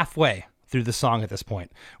only halfway through the song at this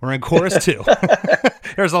point. We're in chorus 2.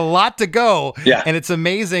 There's a lot to go, and it's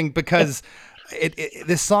amazing because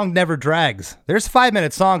this song never drags. There's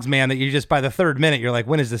 5-minute songs, man, that you just by the third minute you're like,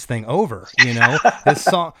 when is this thing over? You know,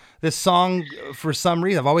 this song for some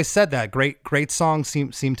reason, I've always said that great songs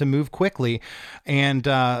seem to move quickly. And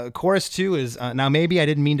chorus 2 is now maybe I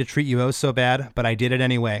didn't mean to treat you oh so bad, but I did it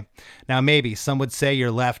anyway. Now maybe some would say you're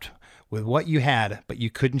left with what you had, but you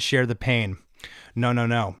couldn't share the pain.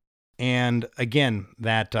 No. And again,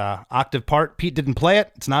 that octave part, Pete didn't play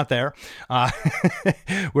it. It's not there.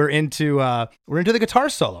 We're into the guitar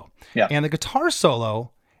solo. Yeah. And the guitar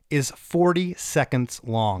solo is 40 seconds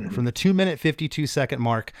long, from the 2-minute 52-second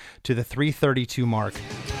mark to the 3:32 mark.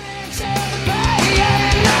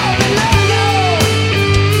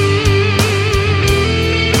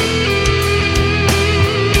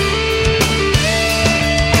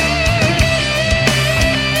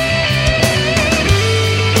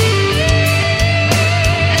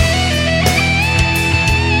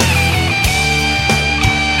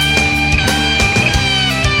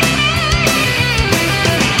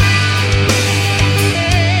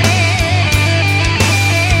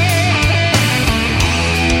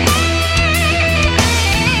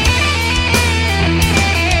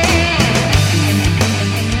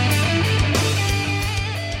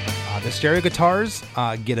 Stereo guitars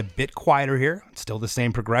get a bit quieter here. It's still the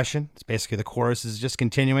same progression. It's basically the chorus is just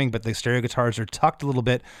continuing, but the stereo guitars are tucked a little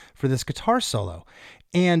bit for this guitar solo.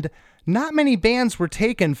 And not many bands were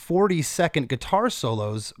taking 40-second guitar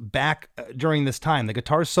solos back during this time. The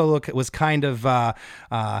guitar solo was kind of out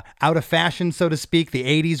of fashion, so to speak. The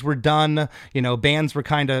 80s were done. You know, bands were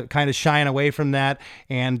kind of shying away from that.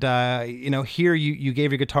 And here you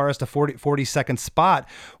gave your guitarist a 40-second spot.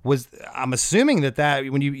 I'm assuming that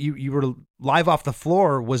when you were live off the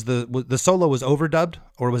floor, was the solo was overdubbed,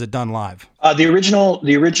 or was it done live? The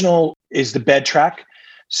original is the bed track.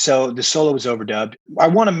 So the solo was overdubbed. I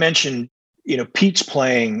want to mention, Pete's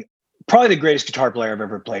playing probably the greatest guitar player I've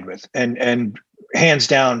ever played with, and hands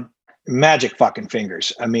down, magic fucking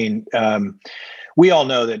fingers. I mean, we all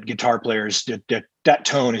know that guitar players, that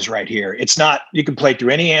tone is right here. It's not, you can play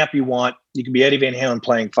through any amp you want. You can be Eddie Van Halen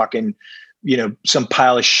playing fucking, some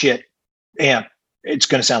pile of shit amp. It's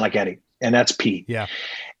going to sound like Eddie, and that's Pete. Yeah.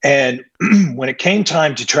 And when it came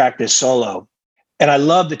time to track this solo, and I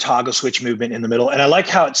love the toggle switch movement in the middle. And I like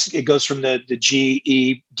how it goes from the G,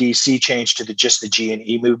 E, D, C change to just the G and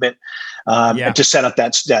E movement to set up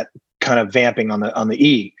that kind of vamping on the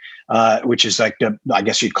E, which is like I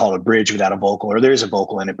guess you'd call it a bridge without a vocal, or there is a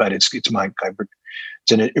vocal in it, but it's a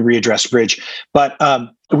readdressed bridge. But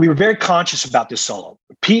we were very conscious about this solo.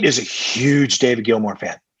 Pete is a huge David Gilmour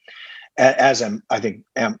fan, as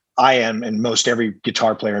I am, and most every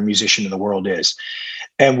guitar player and musician in the world is.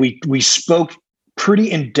 And we spoke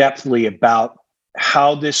pretty in-depthly about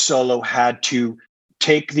how this solo had to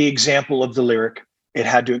take the example of the lyric. It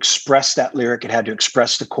had to express that lyric. It had to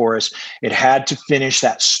express the chorus. It had to finish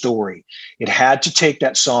that story. It had to take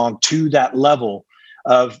that song to that level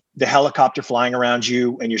of the helicopter flying around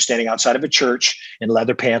you and you're standing outside of a church in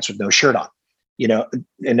leather pants with no shirt on,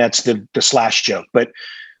 and that's the Slash joke. But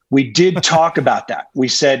we did talk about that. We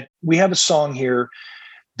said, we have a song here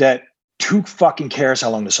that who fucking cares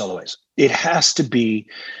how long the solo is? It has to be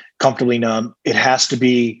Comfortably Numb. It has to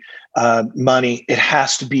be Money. It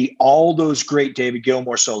has to be all those great David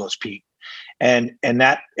Gilmour solos, Pete. And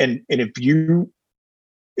if you're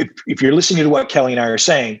listening to what Kelly and I are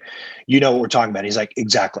saying, you know what we're talking about. He's like,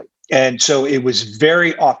 exactly. And so it was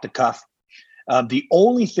very off the cuff. The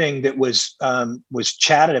only thing that was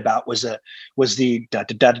chatted about was the da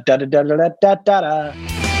da da da da da da da da da.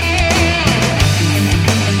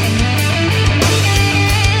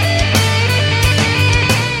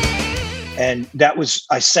 And that was,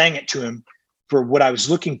 I sang it to him for what I was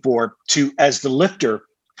looking for as the lifter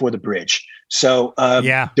for the bridge. So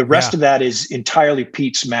the rest of that is entirely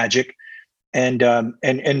Pete's magic, and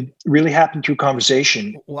really happened through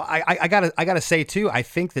conversation. Well, I gotta say too, I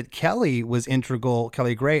think that Kelly was integral,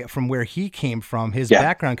 Kelly Gray, from where he came from, his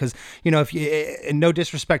background. Because if you, and no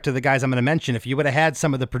disrespect to the guys I'm going to mention, if you would have had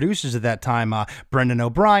some of the producers at that time, Brendan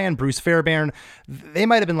O'Brien, Bruce Fairbairn, they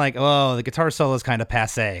might have been like, oh, the guitar solo is kind of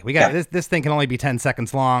passe. We got this thing can only be 10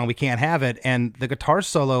 seconds long. We can't have it. And the guitar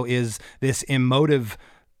solo is this emotive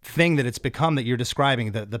thing that it's become that you're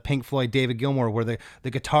describing, the Pink Floyd David Gilmour, where the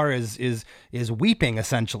guitar is weeping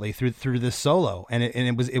essentially through this solo, and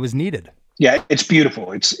it was needed. Yeah, it's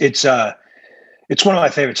beautiful. It's one of my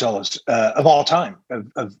favorite solos of all time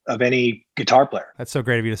of any guitar player. That's so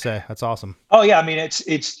great of you to say. That's awesome. Oh yeah, I mean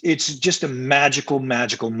it's just a magical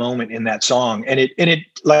moment in that song, and it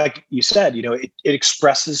like you said, it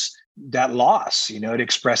expresses that loss. It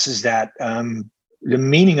expresses that the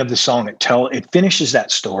meaning of the song. It finishes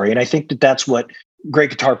that story, and I think that's what great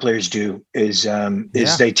guitar players do is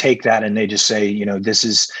they take that and they just say,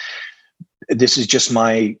 this is just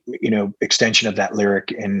my extension of that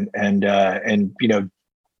lyric, and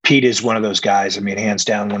Pete is one of those guys. I mean, hands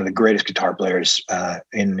down, one of the greatest guitar players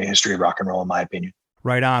in the history of rock and roll, in my opinion.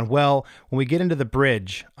 Right on. Well, when we get into the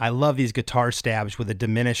bridge, I love these guitar stabs with the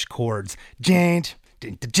diminished chords. Gent.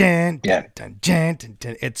 Yeah.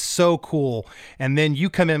 It's so cool. And then you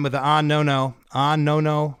come in with the no, no.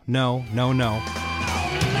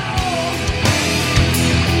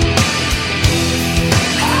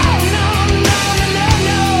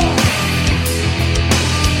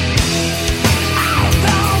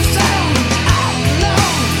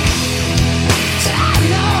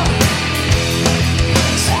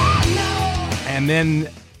 And then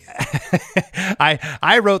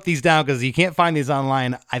I wrote these down because you can't find these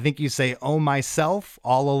online. I think you say, "Oh, myself,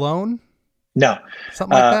 all alone." No,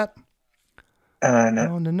 something like that.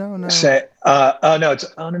 No. No. Say, no, it's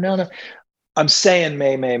no. I'm saying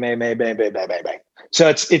may. So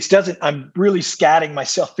it doesn't. I'm really scatting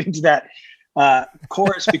myself into that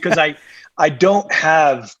chorus because I don't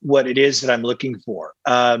have what it is that I'm looking for.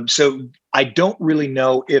 So I don't really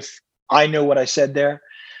know if I know what I said there.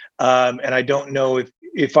 And I don't know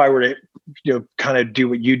if I were to, kind of do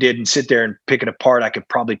what you did and sit there and pick it apart, I could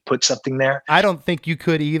probably put something there. I don't think you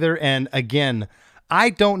could either. And again, I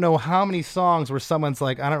don't know how many songs where someone's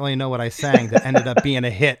like, I don't really know what I sang that ended up being a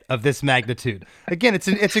hit of this magnitude. Again, it's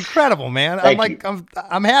incredible, man.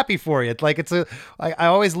 I'm happy for you. I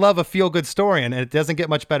always love a feel good story, and it doesn't get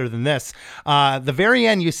much better than this. The very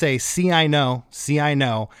end, you say, see, I know,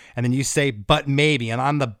 and then you say, but maybe. And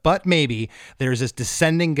on the but maybe, there's this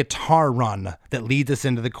descending guitar run that leads us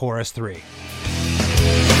into the chorus 3.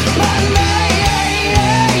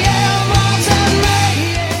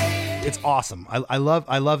 It's awesome. I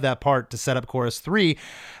love that part to set up chorus 3.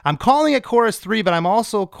 I'm calling it chorus 3, but I'm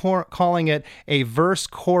also calling it a verse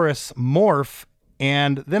chorus morph.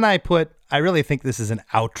 And then I really think this is an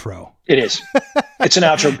outro. It is. It's an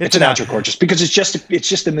outro. It's an outro chord, just because it's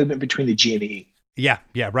just the movement between the G and the E. Yeah,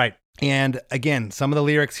 right. And again, some of the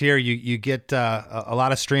lyrics here, you get a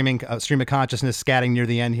lot of stream of consciousness scatting near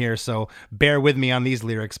the end here. So bear with me on these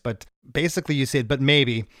lyrics. But basically you said, but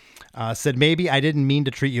maybe. Said, maybe I didn't mean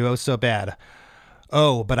to treat you oh so bad.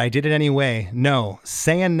 Oh, but I did it anyway. No,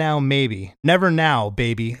 saying now maybe. Never now,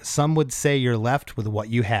 baby. Some would say you're left with what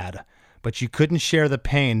you had. But you couldn't share the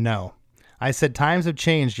pain, no. I said times have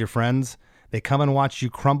changed, your friends. They come and watch you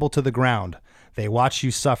crumble to the ground. They watch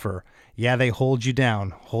you suffer. Yeah, they hold you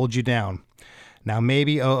down. Now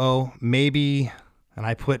maybe, maybe, and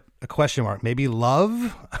I put a question mark, maybe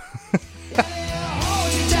love?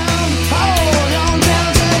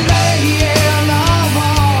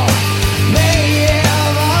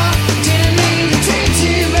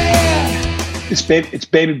 It's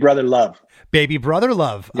Baby Brother Love. Baby Brother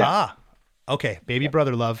Love. Yeah. Ah, okay. Baby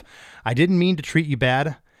Brother Love. I didn't mean to treat you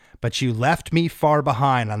bad, but you left me far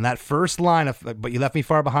behind. On that first line but you left me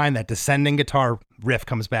far behind, that descending guitar riff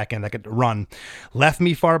comes back in, that run. Left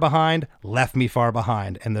me far behind.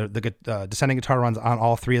 And the descending guitar runs on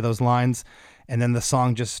all 3 of those lines. And then the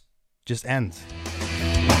song just ends.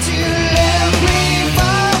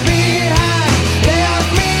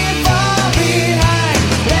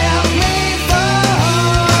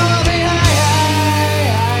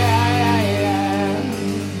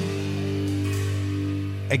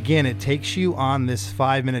 Again, it takes you on this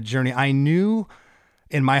 5-minute journey. I knew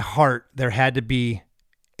in my heart there had to be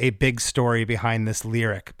a big story behind this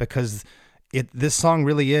lyric, because this song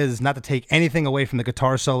really is, not to take anything away from the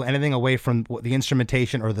guitar solo, anything away from the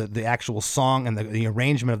instrumentation or the actual song and the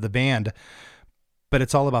arrangement of the band, but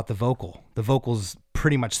it's all about the vocal. The vocals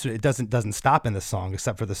pretty much, it doesn't stop in this song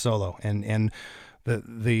except for the solo, and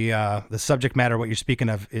the subject matter, what you're speaking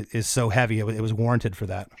of, is so heavy. It was warranted for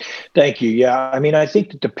that. Thank you. Yeah, I mean, I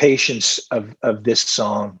think that the patience of this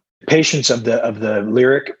song, patience of the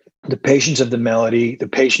lyric, the patience of the melody, the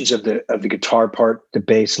patience of the guitar part, the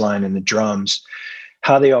bass line, and the drums,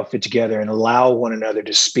 how they all fit together and allow one another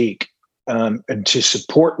to speak and to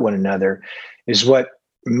support one another, is what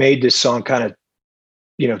made this song kind of,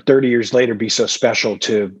 30 years later, be so special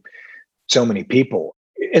to so many people.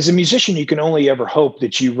 as a musician, you can only ever hope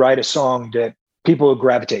that you write a song that people will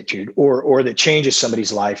gravitate to, or that changes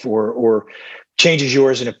somebody's life, or changes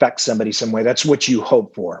yours and affects somebody some way. That's what you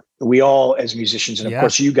hope for. We all, as musicians, and of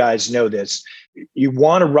course you guys know this, you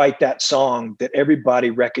want to write that song that everybody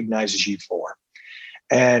recognizes you for.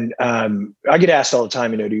 And I get asked all the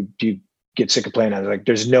time, do you get sick of playing? I was like,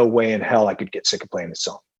 there's no way in hell I could get sick of playing this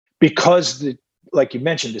song, because like you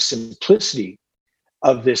mentioned, the simplicity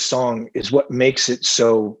of this song is what makes it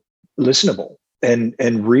so listenable and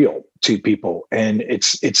real to people. And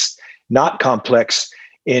it's not complex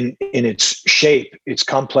in its shape. It's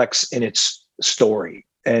complex in its story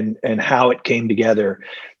and how it came together,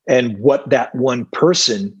 and what that one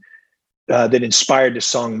person that inspired the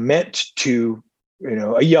song meant to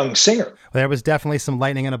a young singer. Well, there was definitely some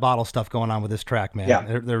lightning in a bottle stuff going on with this track, man.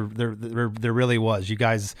 Yeah. There really was. You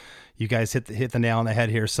guys hit the nail on the head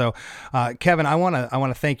here. So, Kevin, I want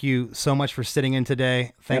to thank you so much for sitting in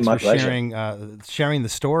today. Thanks for sharing the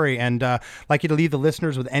story, and I'd like you to leave the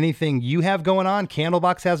listeners with anything you have going on.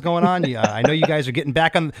 Candlebox has going on. I know you guys are getting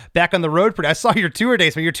back on the road. I saw your tour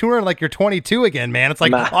dates, but you're touring like you're 22 again, man. It's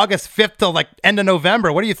like August 5th till like end of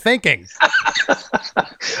November. What are you thinking?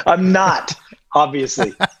 I'm not.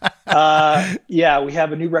 Obviously. We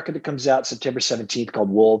have a new record that comes out September 17th called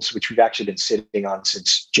Wolves, which we've actually been sitting on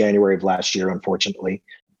since January of last year, unfortunately.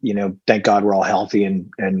 Thank God we're all healthy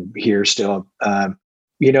and here still.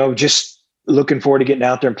 Just looking forward to getting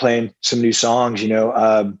out there and playing some new songs.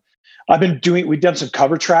 We've done some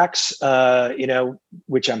cover tracks,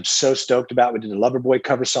 which I'm so stoked about. We did a Loverboy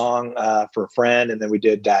cover song for a friend, and then we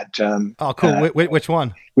did that. Oh, cool. Which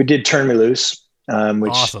one? We did Turn Me Loose.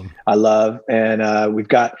 Which awesome. I love. And I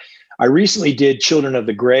recently did Children of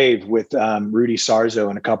the Grave with Rudy Sarzo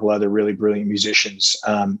and a couple other really brilliant musicians,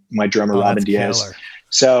 my drummer, Robin Diaz. Killer.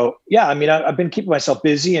 So, I've been keeping myself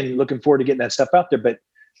busy and looking forward to getting that stuff out there. But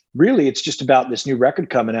really, it's just about this new record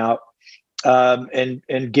coming out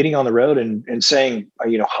and getting on the road and saying,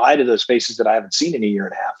 hi to those faces that I haven't seen in a year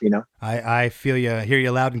and a half, I feel you, hear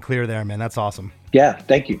you loud and clear there, man. That's awesome. Yeah,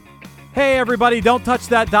 thank you. Hey, everybody, don't touch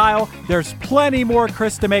that dial. There's plenty more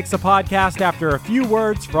Krista Makes a Podcast after a few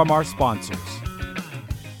words from our sponsors.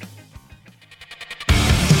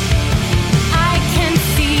 I can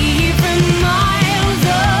see you from miles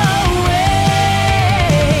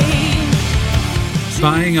away.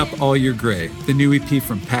 Buying Up All Your Gray, the new EP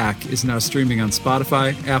from Pack, is now streaming on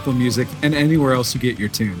Spotify, Apple Music, and anywhere else you get your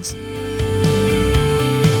tunes.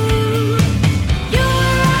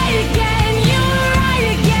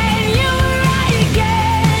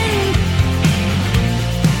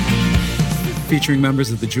 Featuring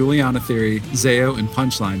members of the Juliana Theory, Zayo, and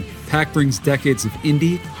Punchline, Pack brings decades of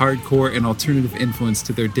indie, hardcore, and alternative influence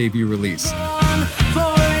to their debut release.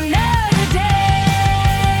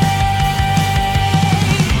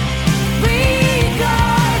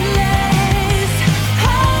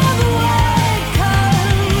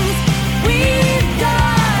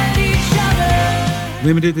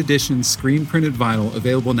 Limited edition screen printed vinyl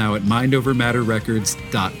available now at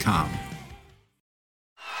mindovermatterrecords.com.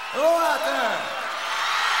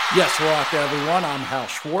 Yes, hello out there, everyone. I'm Hal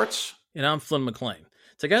Schwartz. And I'm Flynn McLean.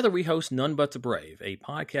 Together we host None But the Brave, a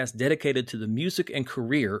podcast dedicated to the music and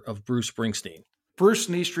career of Bruce Springsteen. Bruce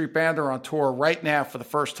and E Street Band are on tour right now for the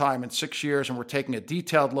first time in 6 years, and we're taking a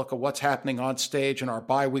detailed look at what's happening on stage in our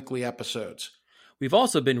bi-weekly episodes. We've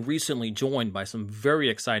also been recently joined by some very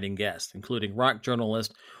exciting guests, including rock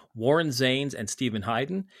journalist Warren Zanes and Stephen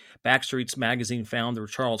Hyden, Backstreet's Magazine founder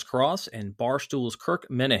Charles Cross, and Barstool's Kirk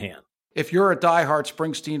Minahan. If you're a diehard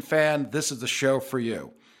Springsteen fan, this is the show for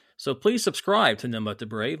you. So please subscribe to None But the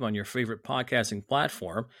Brave on your favorite podcasting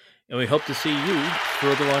platform, and we hope to see you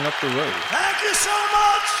further on up the road. Thank you so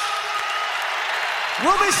much.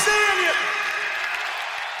 We'll be seeing you.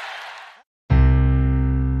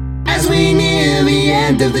 As we near the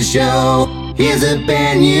end of the show, here's a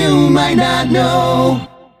band you might not know.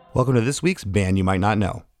 Welcome to this week's Band You Might Not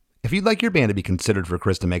Know. If you'd like your band to be considered for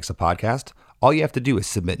Krista Makes a Podcast, all you have to do is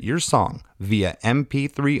submit your song via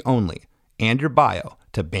MP3 only and your bio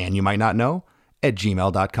to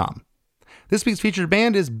bandyoumightnotknow@gmail.com. This week's featured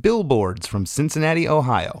band is Billboards from Cincinnati,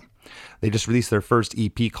 Ohio. They just released their first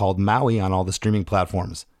EP called Maui on all the streaming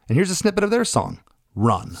platforms. And here's a snippet of their song,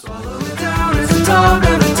 Run. Swallow it down, it's the top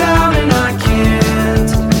of the town, and I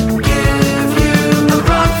can't give you a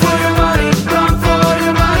run for your money, run for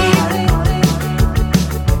your money.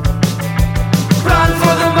 Run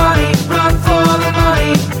for the money, run for the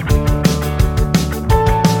money.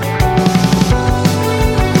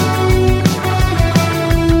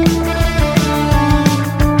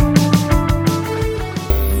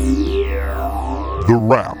 The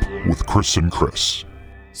Wrap with Chris and Chris.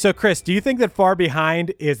 So, Chris, do you think that Far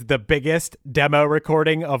Behind is the biggest demo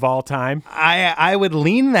recording of all time? I would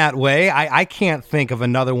lean that way. I can't think of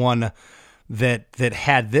another one that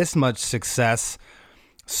had this much success.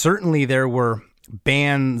 Certainly there were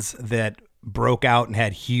bands that broke out and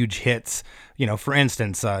had huge hits. You know, for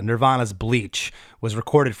instance, Nirvana's Bleach was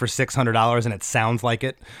recorded for $600 and it sounds like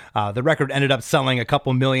it. The record ended up selling a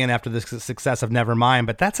couple million after the success of Nevermind,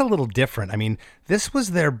 but that's a little different. I mean, this was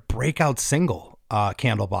their breakout single,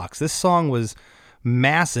 Candlebox. This song was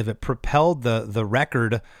massive. It propelled the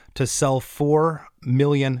record to sell 4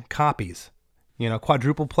 million copies. You know,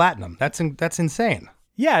 quadruple platinum. That's insane.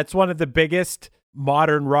 Yeah, it's one of the biggest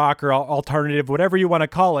modern rock or alternative, whatever you want to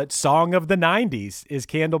call it, song of the 90s is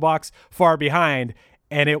Candlebox Far Behind,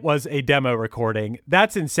 and it was a demo recording.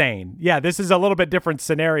 That's insane. Yeah, this is a little bit different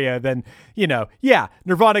scenario than,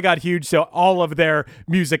 Nirvana got huge, so all of their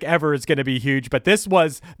music ever is going to be huge, but this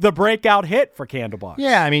was the breakout hit for Candlebox.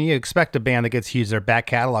 Yeah, I mean, you expect a band that gets huge, their back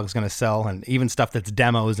catalog is going to sell, and even stuff that's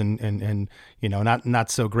demos and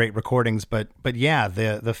not so great recordings, but yeah,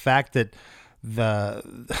 the fact that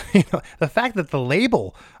the fact that the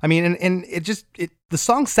label, I mean, and the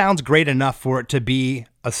song sounds great enough for it to be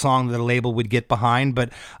a song that a label would get behind.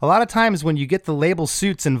 But a lot of times when you get the label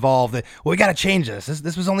suits involved, we got to change this.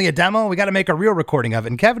 This was only a demo. We got to make a real recording of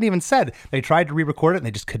it. And Kevin even said they tried to re-record it and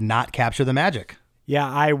they just could not capture the magic. Yeah,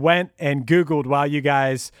 I went and Googled while you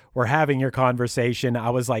guys were having your conversation.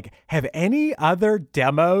 I was like, have any other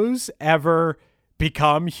demos ever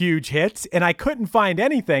become huge hits? And I couldn't find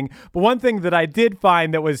anything. But one thing that I did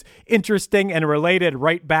find that was interesting and related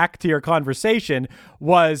right back to your conversation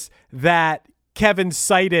was that Kevin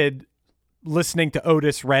cited listening to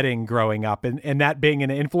Otis Redding growing up and that being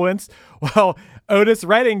an influence. Well, Otis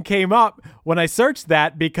Redding came up when I searched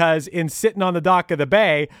that because in Sitting on the Dock of the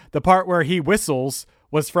Bay, the part where he whistles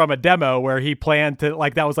was from a demo where he planned to,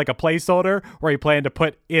 that was like a placeholder where he planned to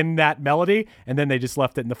put in that melody, and then they just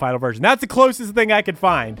left it in the final version. That's the closest thing I could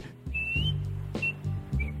find.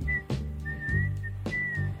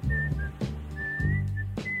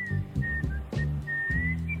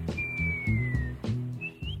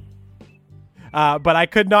 But I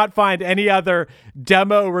could not find any other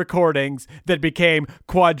demo recordings that became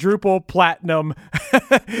quadruple platinum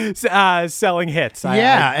selling hits.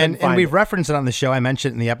 And we've referenced it on the show. I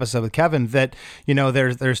mentioned it in the episode with Kevin that,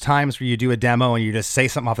 there's times where you do a demo and you just say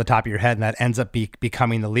something off the top of your head and that ends up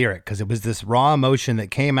becoming the lyric because it was this raw emotion that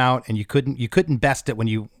came out and you couldn't best it when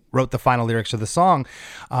you wrote the final lyrics of the song.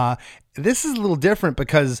 This is a little different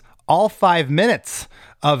because all 5 minutes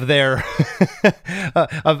of their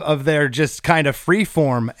of their just kind of free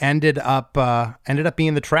form ended up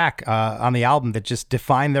being the track on the album that just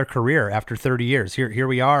defined their career after 30 years. Here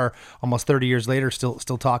we are, almost 30 years later, still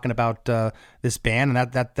talking about this band,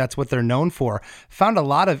 and that's what they're known for. Found a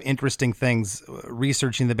lot of interesting things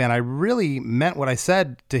researching the band. I really meant what I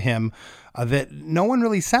said to him. That no one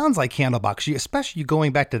really sounds like Candlebox, especially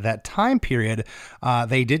going back to that time period.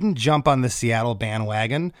 They didn't jump on the Seattle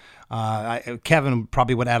bandwagon. Kevin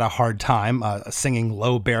probably would have had a hard time singing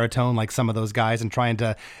low baritone like some of those guys and trying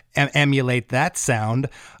to emulate that sound.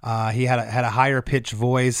 He had a higher pitched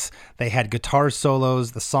voice. They had guitar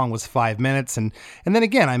solos. The song was 5 minutes. And then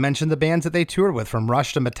again, I mentioned the bands that they toured with, from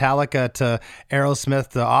Rush to Metallica to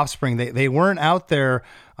Aerosmith to Offspring. They weren't out there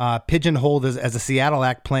pigeonholed as a Seattle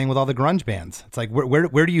act playing with all the grunge bands. It's like,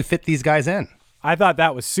 where do you fit these guys in? I thought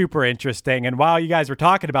that was super interesting. And while you guys were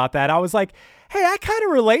talking about that, I was like, hey, I kind of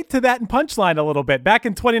relate to that in Punchline a little bit. Back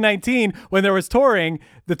in 2019, when there was touring,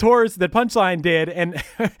 the tours that Punchline did, and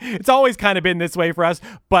it's always kind of been this way for us,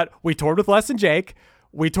 but we toured with Les and Jake.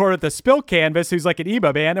 We toured with the Spill Canvas, who's like an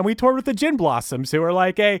emo band, and we toured with the Gin Blossoms, who are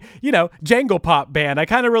like a, jangle pop band. I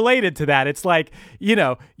kind of related to that. It's like, you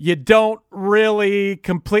don't really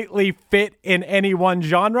completely fit in any one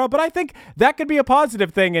genre, but I think that could be a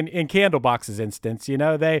positive thing in Candlebox's instance.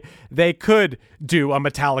 They could do a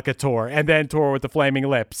Metallica tour and then tour with the Flaming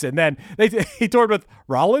Lips, and then he toured with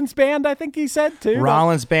Rollins Band, I think he said too.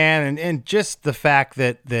 Rollins Band, and just the fact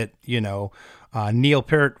that Neil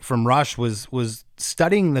Peart from Rush was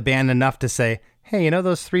studying the band enough to say, hey,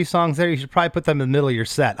 those 3 songs there, you should probably put them in the middle of your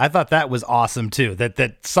set. I thought that was awesome too,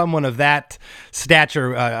 that someone of that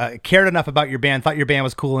stature cared enough about your band, thought your band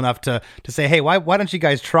was cool enough to say, hey, why don't you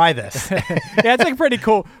guys try this? Yeah, it's like pretty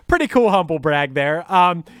cool humble brag there.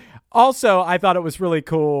 Also, I thought it was really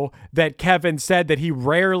cool that Kevin said that he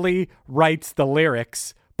rarely writes the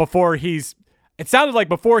lyrics before he's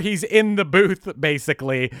in the booth,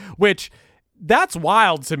 basically, which that's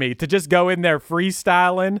wild to me, to just go in there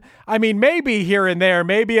freestyling. I mean, maybe here and there,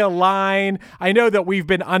 maybe a line. I know that we've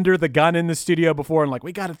been under the gun in the studio before and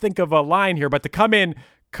we got to think of a line here, but to come in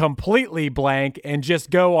completely blank and just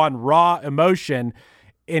go on raw emotion.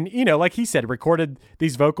 And, you know, like he said, recorded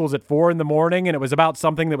these vocals at 4 a.m, and it was about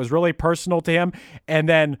something that was really personal to him. And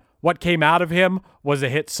then what came out of him was a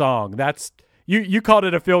hit song. That's you called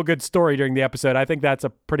it a feel-good story during the episode. I think that's a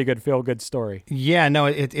pretty good feel-good story. Yeah, no,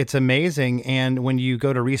 it's amazing. And when you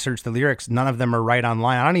go to research the lyrics, none of them are right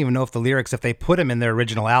online. I don't even know if the lyrics, if they put them in their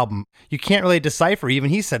original album, you can't really decipher. Even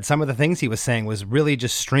he said some of the things he was saying was really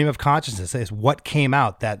just stream of consciousness. It's what came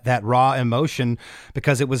out, that raw emotion,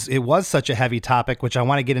 because it was such a heavy topic, which I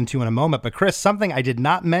want to get into in a moment. But Chris, something I did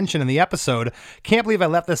not mention in the episode, can't believe I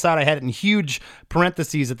left this out. I had it in huge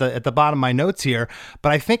parentheses at the bottom of my notes here,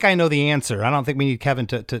 but I think I know the answer. I don't think we need Kevin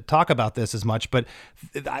to talk about this as much, but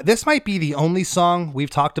this might be the only song we've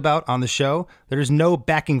talked about on the show. There's no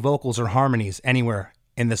backing vocals or harmonies anywhere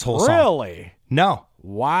in this whole song. Really? No.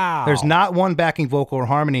 Wow. There's not one backing vocal or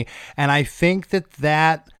harmony. And I think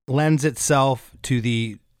that lends itself to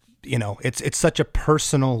the, you know, it's such a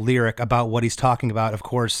personal lyric about what he's talking about. Of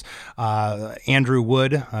course, Andrew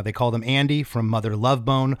Wood, they called him Andy from Mother Love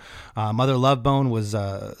Bone. Mother Love Bone was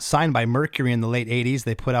signed by Mercury in the late 80s.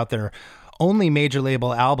 They put out their only major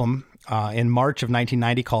label album in March of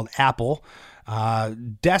 1990 called Apple,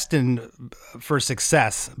 destined for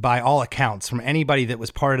success by all accounts from anybody that was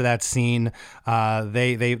part of that scene.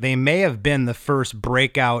 They may have been the first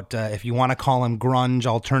breakout, if you want to call them grunge,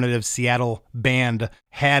 alternative Seattle band,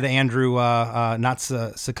 had Andrew not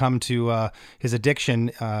succumbed to his addiction,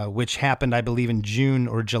 which happened, I believe, in June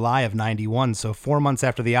or July of 91. So 4 months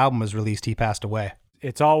after the album was released, he passed away.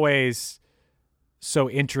 It's always so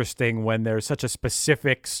interesting when there's such a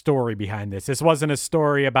specific story behind this. This wasn't a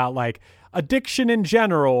story about like addiction in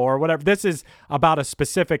general or whatever. This is about a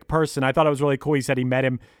specific person. I thought it was really cool. He said he met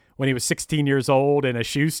him when he was 16 years old in a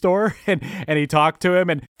shoe store and he talked to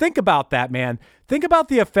him. And think about that, man. Think about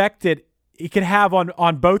the effect that it could have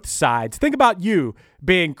on both sides. Think about you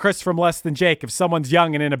being Chris from Less Than Jake. If someone's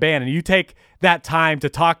young and in a band and you take that time to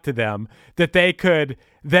talk to them, that they could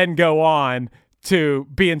then go on to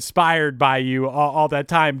be inspired by you all that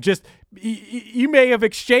time. Just you may have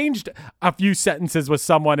exchanged a few sentences with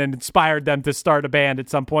someone and inspired them to start a band at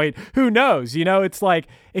some point. Who knows? You know, it's like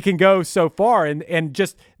it can go so far, and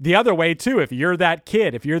just the other way too. If you're that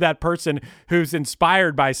kid, if you're that person who's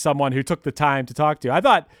inspired by someone who took the time to talk to you. I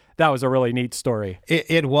thought that was a really neat story.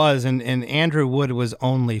 It was, and Andrew Wood was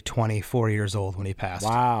only 24 years old when he passed.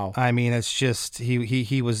 Wow. I mean, it's just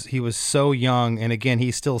he was so young, and again,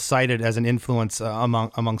 he's still cited as an influence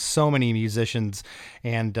among so many musicians.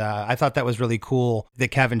 And I thought that was really cool that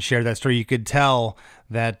Kevin shared that story. You could tell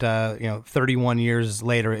that 31 years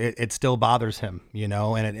later, it still bothers him, you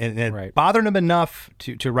know, and it Right. bothered him enough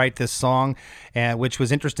to write this song, which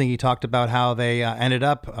was interesting. He talked about how they ended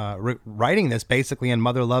up writing this basically in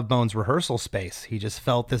Mother Love Bone's rehearsal space. He just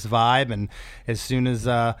felt this vibe, and as soon as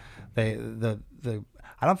I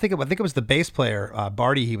think it was the bass player,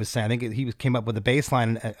 Barty, he was saying, I think he came up with a bass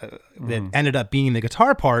line that ended up being the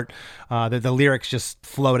guitar part, that the lyrics just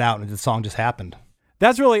flowed out and the song just happened.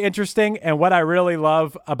 That's really interesting. And what I really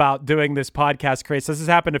love about doing this podcast, Chris, this has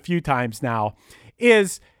happened a few times now,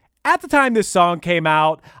 is at the time this song came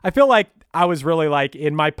out, I feel like I was really like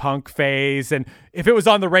in my punk phase. And if it was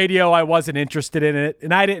on the radio, I wasn't interested in it.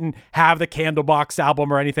 And I didn't have the Candlebox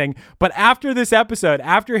album or anything. But after this episode,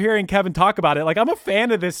 after hearing Kevin talk about it, like I'm a fan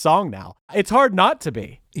of this song now. It's hard not to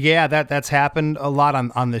be. Yeah, that's happened a lot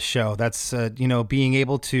on this show. That's, being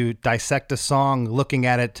able to dissect a song, looking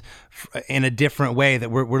at it in a different way that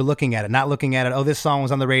we're looking at it, not looking at it, oh, this song was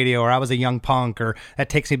on the radio, or I was a young punk, or that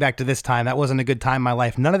takes me back to this time. That wasn't a good time in my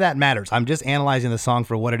life. None of that matters. I'm just analyzing the song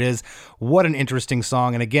for what it is. What an interesting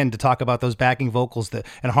song. And again, to talk about those backing vocals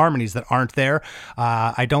and harmonies that aren't there,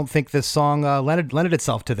 I don't think this song lended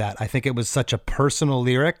itself to that. I think it was such a personal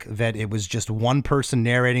lyric that it was just one person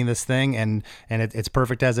narrating this thing, and it's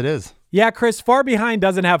perfect as it is. Yeah, Chris, Far Behind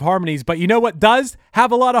doesn't have harmonies, but you know what does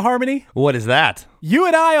have a lot of harmony? What is that? You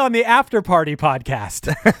and I on the After Party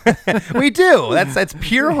podcast. We do. That's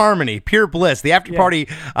pure harmony, pure bliss. The After Party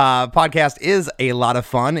podcast is a lot of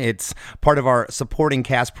fun. It's part of our supporting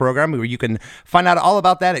cast program, where you can find out all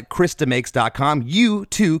about that at chrisdemakes.com. You,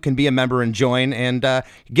 too, can be a member and join and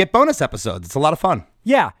get bonus episodes. It's a lot of fun.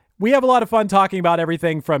 Yeah. We have a lot of fun talking about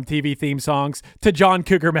everything from TV theme songs to John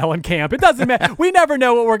Cougar Mellencamp. It doesn't matter. We never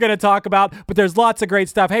know what we're going to talk about, but there's lots of great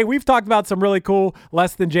stuff. Hey, we've talked about some really cool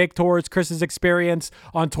Less Than Jake tours, Chris's experience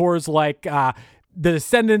on tours like the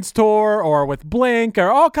Descendants tour or with Blink,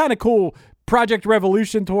 or all kind of cool Project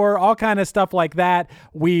Revolution tour, all kind of stuff like that.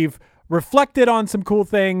 We've reflected on some cool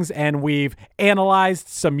things, and we've analyzed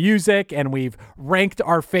some music, and we've ranked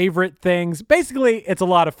our favorite things. Basically, it's a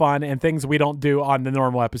lot of fun and things we don't do on the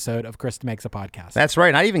normal episode of Chris Makes a Podcast. That's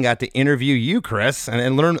right. I even got to interview you, Chris,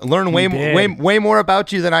 and learn way more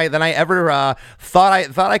about you than I ever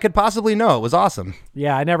thought I could possibly know. It was awesome.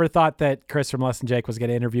 Yeah, I never thought that Chris from Less Than Jake was going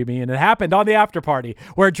to interview me, and it happened on the after party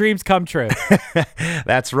where dreams come true.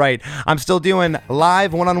 That's right. I'm still doing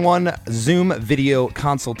live one-on-one Zoom video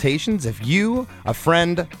consultations. If you, a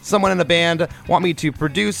friend, someone in a band want me to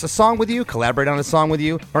produce a song with you, collaborate on a song with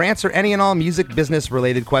you, or answer any and all music business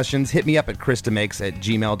related questions, hit me up at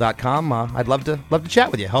chrisdemakes@gmail.com. I'd love to chat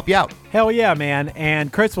with you, help you out. Hell yeah, man.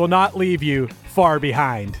 And Chris will not leave you far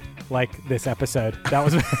behind like this episode. That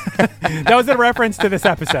was that was a reference to this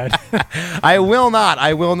episode. I will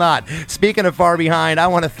not. Speaking of far behind, I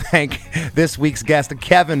want to thank this week's guest,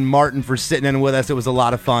 Kevin Martin, for sitting in with us. It was a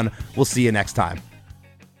lot of fun. We'll see you next time.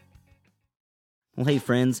 Well, hey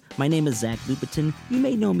friends, my name is Zach Lupetin. You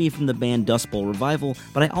may know me from the band Dust Bowl Revival,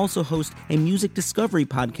 but I also host a music discovery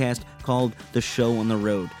podcast called The Show on the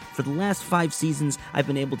Road. For the last 5 seasons, I've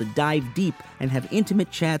been able to dive deep and have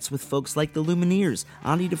intimate chats with folks like the Lumineers,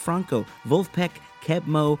 Ani DeFranco, Wolfpack, Keb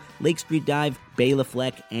Mo, Lake Street Dive, Bela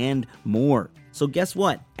Fleck, and more. So guess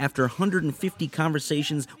what? After 150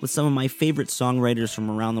 conversations with some of my favorite songwriters from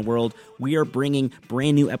around the world, we are bringing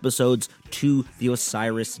brand new episodes to the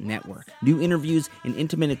Osiris Network. New interviews and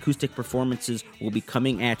intimate acoustic performances will be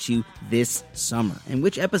coming at you this summer. And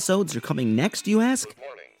which episodes are coming next, you ask?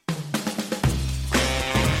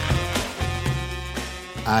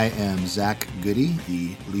 I am Zach Goody,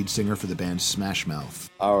 the lead singer for the band Smash Mouth.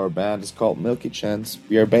 Our band is called Milky Chance.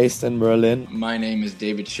 We are based in Berlin. My name is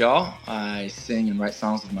David Shaw. I sing and write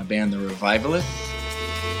songs with my band, The Revivalists.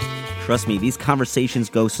 Trust me, these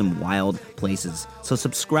conversations go some wild places. So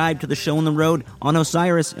subscribe to The Show on the Road on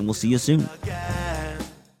Osiris, and we'll see you soon.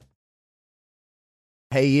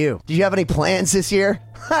 Hey you, did you have any plans this year?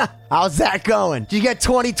 How's that going? Did you get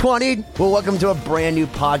 2020'd? Well, welcome to a brand new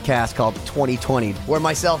podcast called 2020'd, where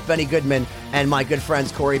myself, Benny Goodman, and my good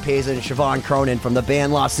friends Corey Pazin and Siobhan Cronin from the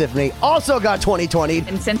band Lost Symphony also got 2020'd.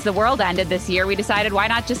 And since the world ended this year, we decided why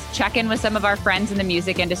not just check in with some of our friends in the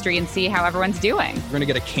music industry and see how everyone's doing. We're going to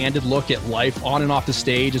get a candid look at life on and off the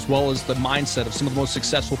stage, as well as the mindset of some of the most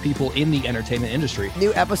successful people in the entertainment industry.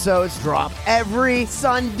 New episodes drop every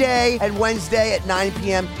Sunday and Wednesday at 9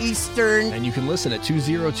 p.m. Eastern. And you can listen at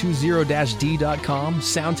 2020-d.com,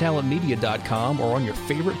 soundtalentmedia.com, or on your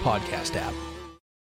favorite podcast app.